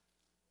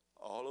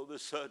 All of a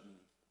sudden,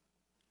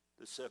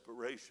 the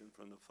separation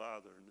from the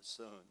Father and the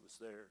Son was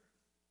there.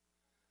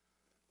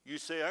 You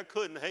say, I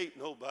couldn't hate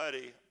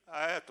nobody.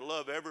 I have to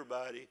love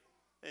everybody.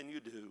 And you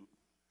do.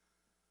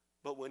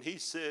 But when he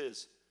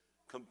says,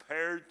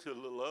 compared to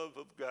the love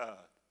of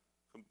God,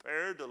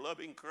 compared to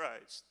loving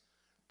Christ,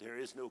 there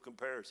is no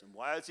comparison.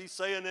 Why is he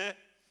saying that?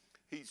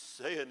 He's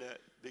saying that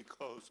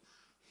because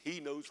he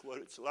knows what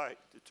it's like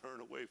to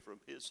turn away from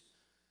his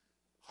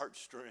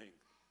heartstring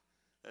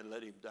and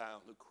let him die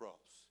on the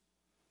cross.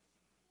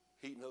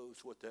 He knows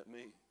what that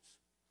means.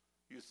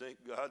 You think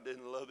God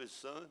didn't love his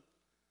son?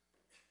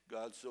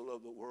 God so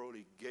loved the world,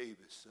 he gave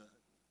his son.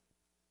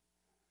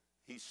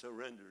 He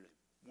surrendered him.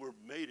 We're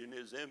made in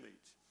his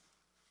image.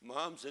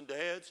 Moms and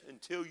dads,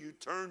 until you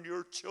turn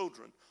your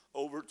children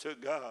over to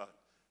God,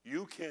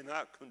 you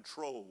cannot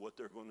control what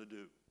they're going to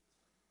do.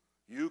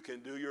 You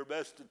can do your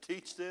best to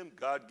teach them.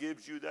 God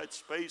gives you that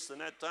space and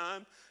that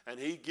time, and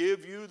he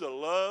gives you the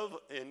love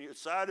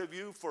inside of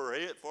you for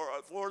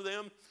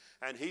them,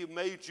 and he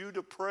made you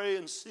to pray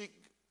and seek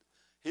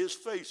his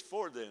face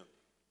for them.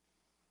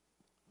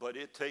 But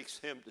it takes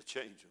him to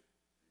change them.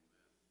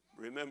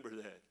 Remember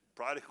that.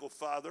 Prodigal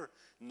father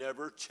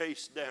never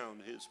chased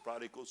down his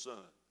prodigal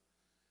son.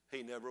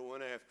 He never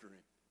went after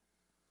him.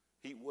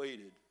 He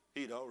waited.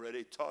 He'd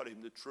already taught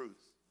him the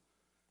truth.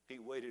 He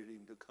waited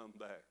him to come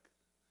back.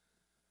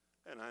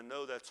 And I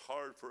know that's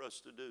hard for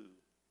us to do.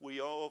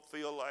 We all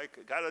feel like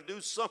I got to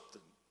do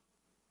something.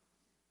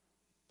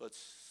 But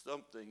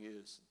something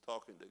is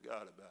talking to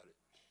God about it.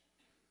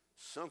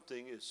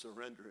 Something is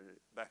surrendering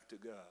it back to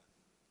God.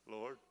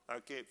 Lord, I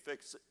can't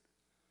fix it.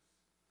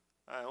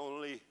 I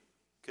only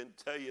can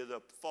tell you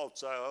the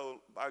faults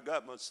I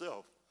got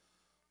myself.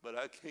 But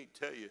I can't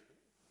tell you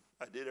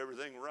I did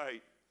everything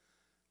right.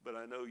 But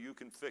I know you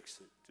can fix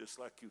it just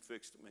like you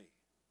fixed me.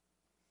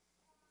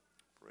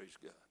 Praise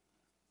God.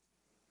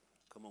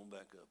 Come on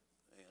back up,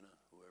 Anna,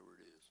 whoever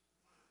it is.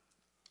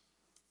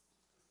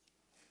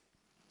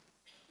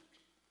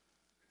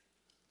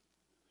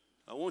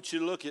 I want you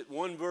to look at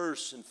one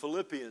verse in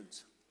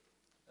Philippians.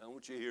 I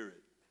want you to hear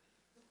it.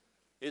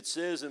 It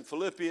says in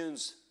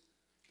Philippians,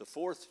 the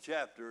 4th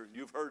chapter,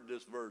 you've heard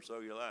this verse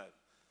all your life,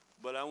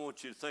 but I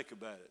want you to think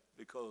about it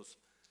because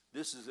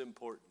this is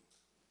important.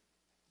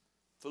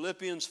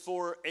 Philippians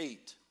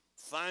 4:8.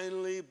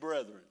 Finally,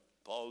 brethren,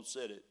 Paul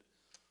said it,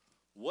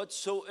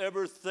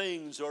 whatsoever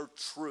things are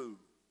true.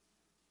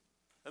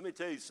 Let me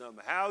tell you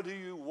something. How do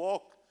you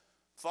walk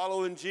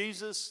following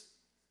Jesus?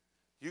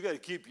 You got to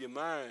keep your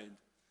mind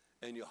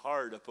and your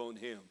heart upon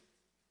him.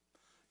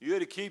 You got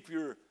to keep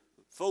your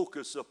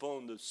focus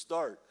upon the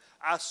start.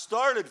 I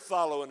started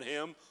following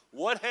him.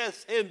 What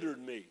has hindered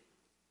me?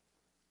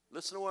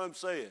 Listen to what I'm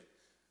saying.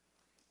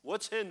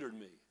 What's hindered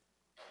me?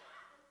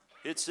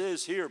 It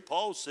says here,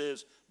 Paul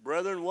says,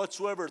 brethren,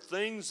 whatsoever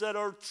things that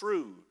are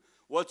true,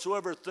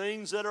 whatsoever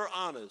things that are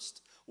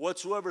honest,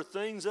 whatsoever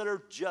things that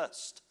are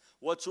just,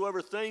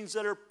 whatsoever things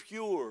that are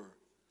pure,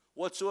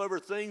 whatsoever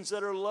things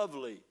that are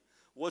lovely,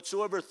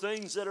 whatsoever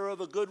things that are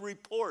of a good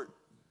report,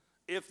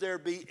 if there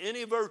be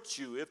any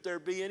virtue, if there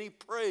be any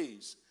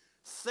praise,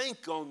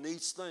 think on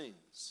these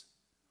things.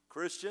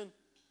 Christian,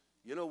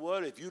 you know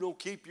what? If you don't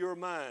keep your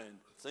mind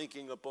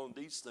thinking upon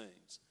these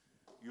things,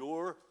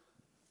 your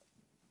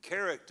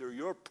character,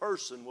 your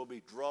person will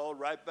be drawn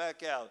right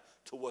back out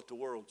to what the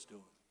world's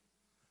doing.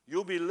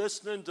 You'll be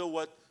listening to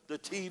what the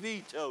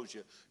TV tells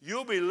you.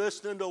 You'll be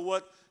listening to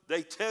what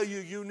they tell you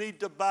you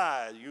need to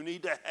buy, you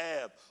need to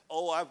have.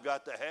 Oh, I've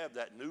got to have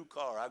that new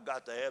car. I've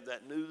got to have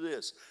that new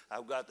this.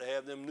 I've got to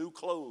have them new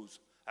clothes.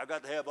 I've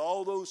got to have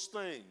all those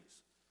things.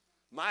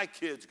 My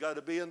kid's got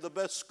to be in the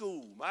best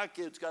school. My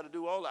kid's got to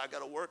do all that. I got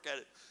to work at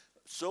it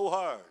so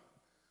hard.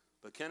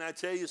 But can I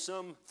tell you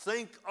something?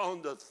 Think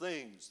on the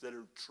things that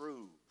are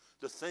true,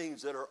 the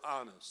things that are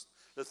honest,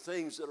 the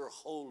things that are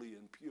holy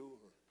and pure,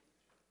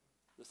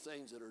 the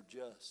things that are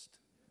just.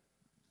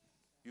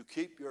 You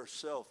keep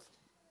yourself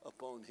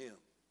upon him.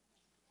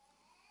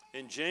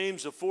 In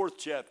James, the 4th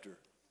chapter.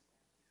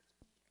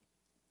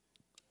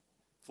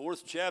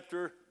 4th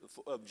chapter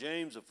of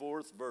James, the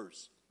 4th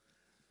verse.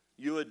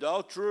 You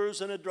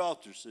adulterers and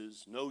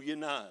adulteresses, know ye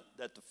not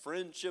that the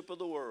friendship of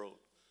the world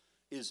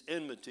is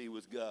enmity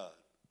with God?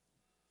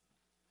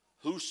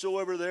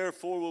 Whosoever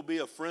therefore will be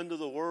a friend of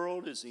the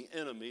world is the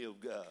enemy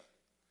of God.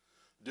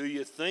 Do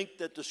you think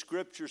that the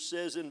scripture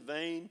says in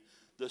vain,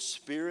 the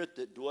spirit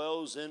that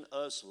dwells in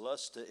us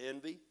lusts to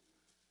envy?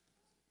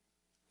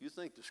 You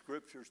think the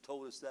scriptures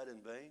told us that in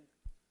vain?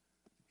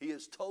 He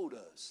has told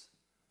us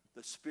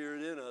the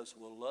spirit in us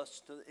will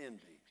lust to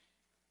envy.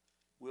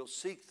 We'll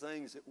seek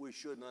things that we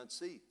should not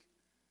seek.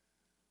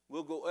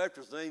 We'll go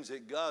after things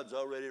that God's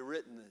already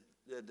written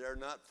that they're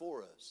not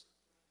for us.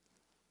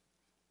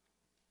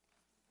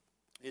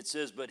 It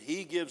says, but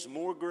he gives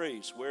more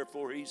grace,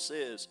 wherefore he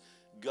says,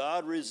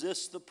 God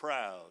resists the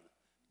proud,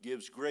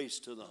 gives grace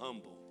to the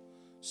humble.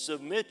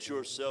 Submit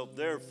yourself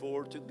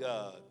therefore to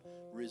God.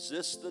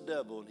 Resist the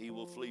devil and he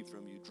will flee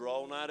from you.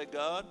 Draw nigh to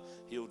God,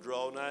 he'll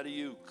draw nigh to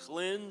you.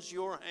 Cleanse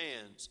your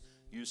hands,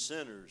 you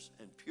sinners,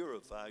 and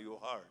purify your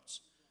hearts,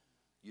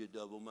 you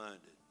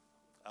double-minded.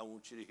 I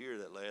want you to hear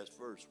that last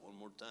verse one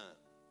more time.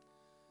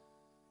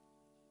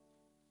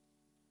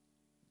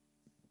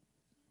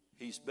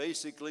 He's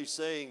basically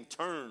saying,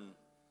 turn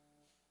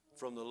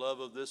from the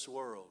love of this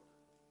world.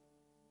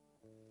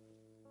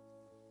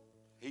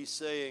 He's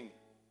saying,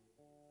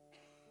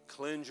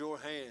 cleanse your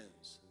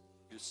hands,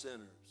 you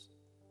sinners,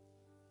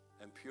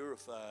 and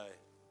purify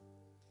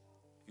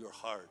your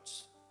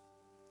hearts,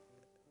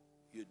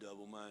 you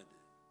double-minded.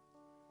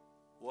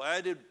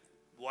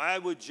 Why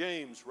would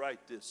James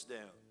write this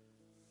down?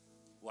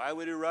 Why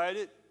would he write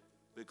it?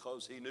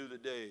 Because he knew the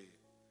day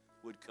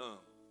would come.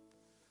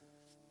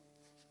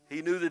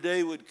 He knew the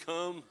day would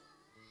come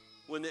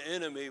when the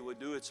enemy would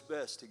do its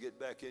best to get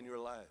back in your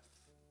life.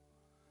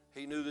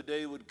 He knew the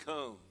day would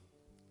come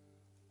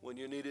when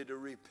you needed to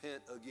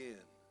repent again.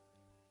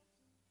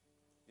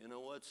 You know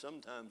what?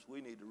 Sometimes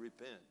we need to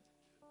repent.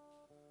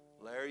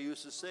 Larry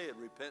used to say it,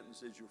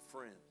 repentance is your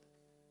friend.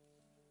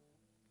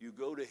 You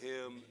go to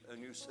him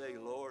and you say,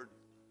 Lord,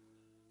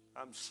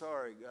 I'm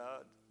sorry,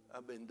 God.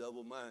 I've been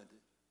double-minded.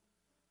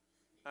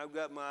 I've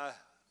got my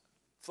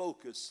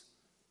focus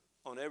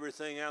on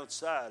everything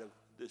outside of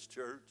this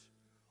church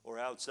or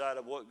outside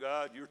of what,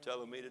 God, you're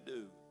telling me to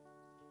do.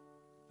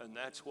 And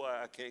that's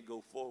why I can't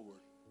go forward.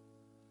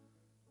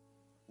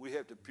 We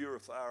have to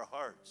purify our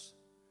hearts,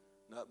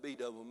 not be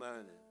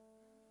double-minded.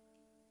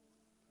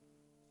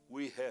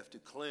 We have to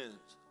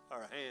cleanse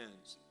our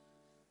hands,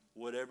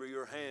 whatever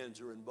your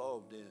hands are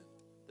involved in,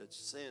 that's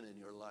sin in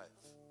your life.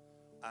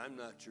 I'm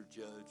not your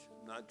judge.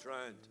 I'm not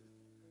trying to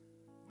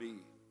be.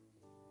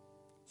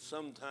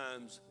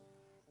 Sometimes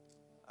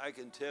I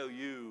can tell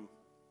you,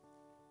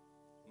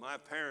 my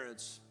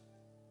parents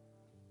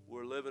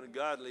were living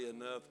godly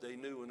enough, they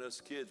knew when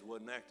us kids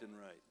wasn't acting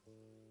right.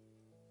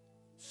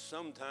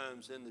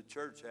 Sometimes in the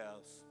church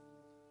house,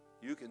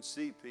 you can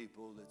see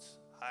people that's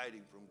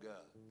hiding from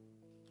God.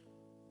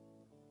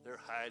 They're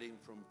hiding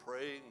from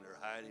praying. They're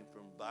hiding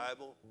from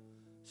Bible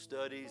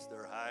studies.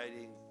 They're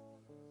hiding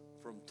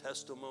from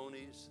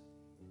testimonies.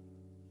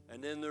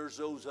 And then there's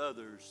those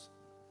others.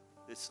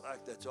 It's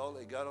like that's all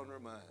they got on their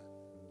mind.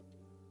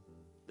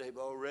 They've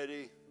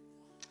already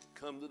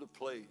come to the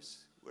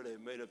place where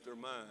they've made up their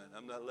mind.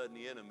 I'm not letting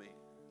the enemy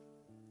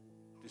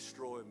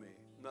destroy me.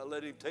 I'm not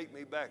letting him take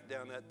me back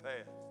down that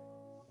path.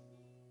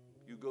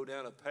 You go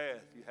down a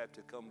path, you have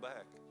to come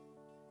back.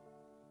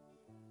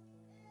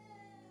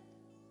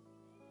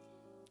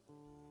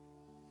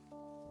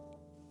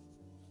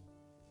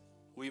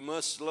 We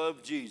must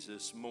love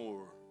Jesus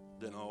more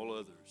than all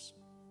others.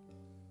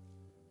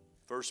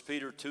 1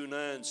 Peter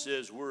 2:9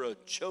 says we're a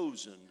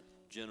chosen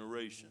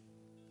generation.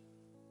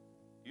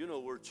 You know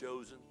we're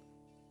chosen.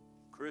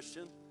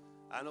 Christian,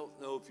 I don't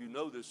know if you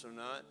know this or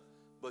not,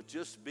 but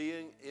just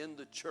being in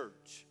the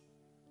church,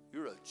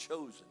 you're a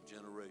chosen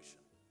generation.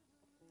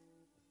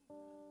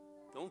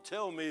 Don't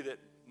tell me that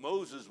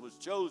Moses was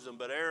chosen,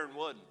 but Aaron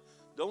wasn't.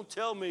 Don't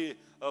tell me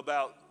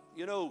about,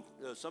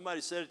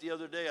 somebody said it the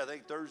other day, I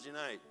think Thursday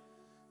night.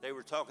 They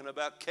were talking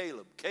about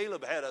Caleb.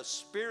 Caleb had a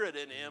spirit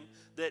in him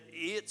that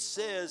it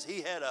says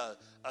he had a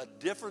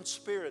different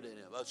spirit in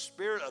him,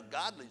 a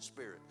godly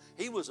spirit.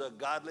 He was a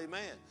godly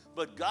man.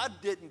 But God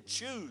didn't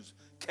choose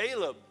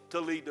Caleb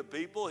to lead the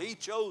people. He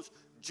chose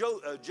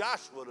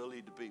Joshua to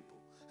lead the people.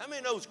 How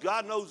many knows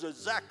God knows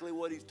exactly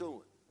what he's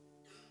doing?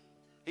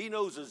 He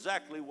knows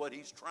exactly what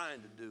he's trying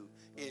to do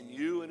in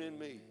you and in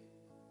me.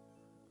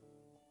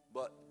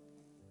 But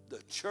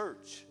the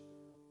church,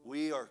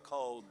 we are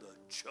called the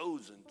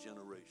chosen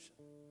generation.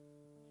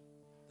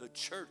 The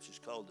church is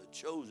called the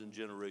chosen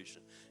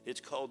generation.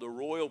 It's called the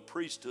royal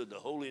priesthood, the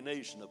holy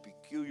nation, a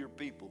peculiar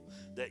people,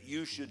 that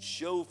you should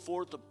show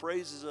forth the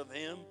praises of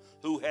him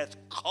who hath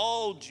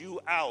called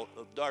you out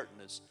of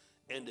darkness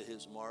into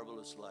his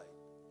marvelous light.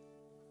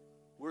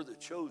 We're the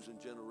chosen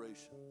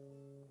generation.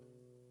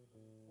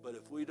 But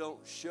if we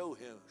don't show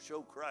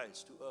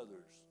Christ to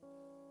others,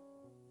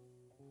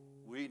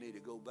 we need to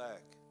go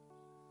back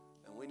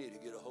and we need to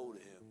get a hold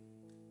of him.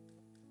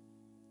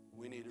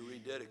 We need to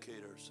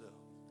rededicate ourselves.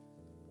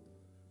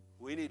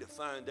 We need to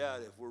find out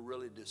if we're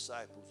really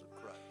disciples of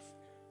Christ.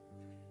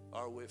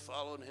 Are we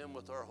following him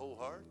with our whole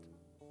heart?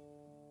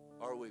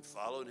 Are we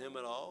following him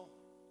at all?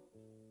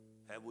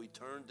 Have we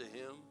turned to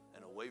him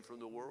and away from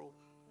the world?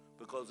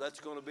 Because that's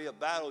going to be a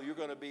battle you're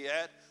going to be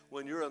at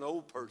when you're an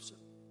old person.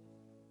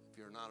 If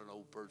you're not an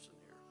old person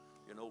here,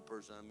 you're an old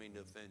person, I mean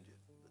to offend you.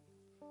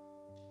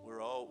 But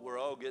we're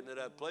all getting to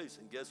that place.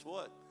 And guess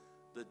what?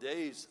 The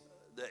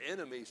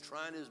enemy's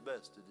trying his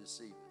best to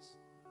deceive us.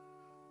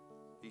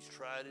 He's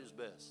tried his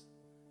best.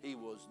 He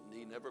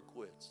never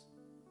quits.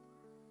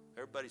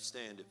 Everybody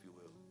stand, if you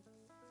will.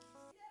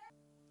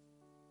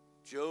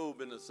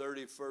 Job, in the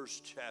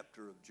 31st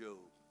chapter of Job,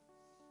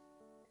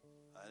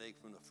 I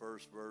think from the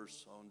first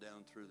verse on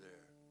down through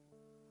there,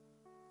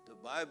 the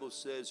Bible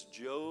says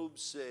Job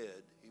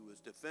said, he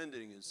was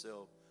defending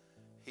himself,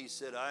 he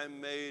said, I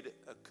made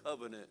a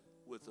covenant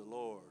with the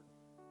Lord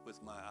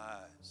with my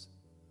eyes,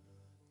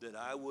 that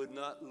I would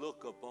not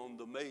look upon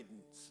the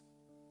maidens.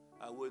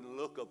 I wouldn't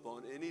look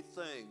upon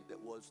anything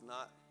that was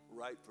not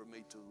right for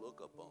me to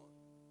look upon.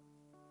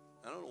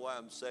 I don't know why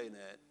I'm saying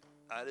that.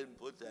 I didn't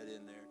put that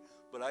in there.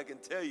 But I can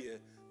tell you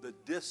the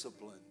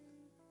discipline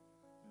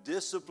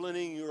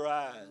disciplining your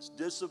eyes,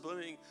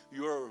 disciplining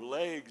your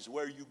legs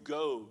where you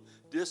go,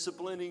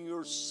 disciplining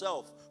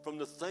yourself from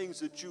the things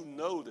that you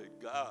know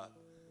that God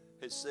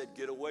has said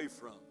get away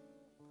from.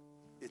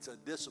 It's a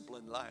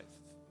disciplined life.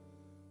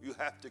 You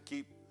have to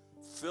keep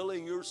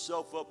filling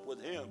yourself up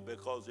with Him,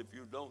 because if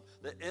you don't,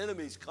 the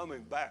enemy's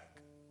coming back.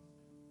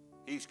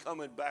 He's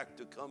coming back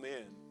to come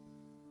in,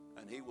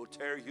 and he will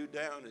tear you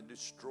down and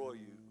destroy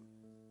you.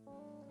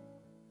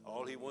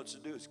 All he wants to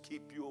do is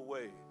keep you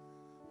away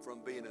from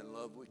being in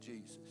love with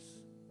Jesus.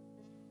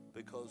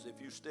 Because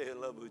if you stay in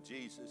love with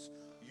Jesus,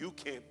 you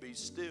can't be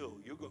still.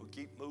 You're going to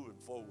keep moving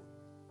forward.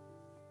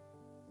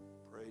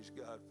 Praise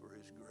God for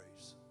His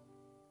grace.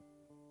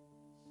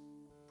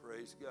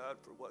 Praise God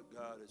for what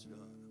God has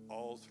done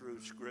all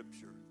through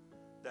Scripture.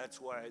 That's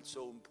why it's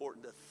so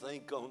important to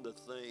think on the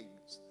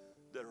things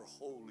that are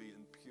holy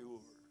and pure,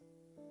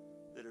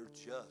 that are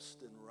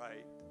just and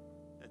right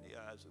in the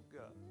eyes of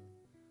God.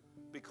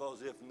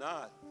 Because if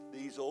not,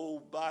 these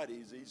old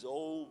bodies, these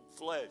old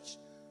flesh,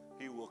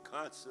 He will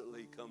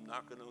constantly come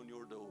knocking on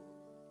your door.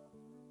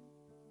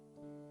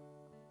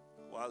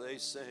 While they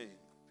sing,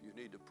 if you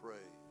need to pray,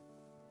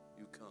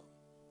 you come.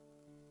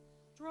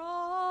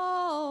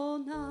 Draw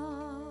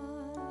nigh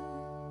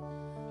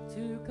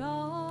to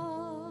God.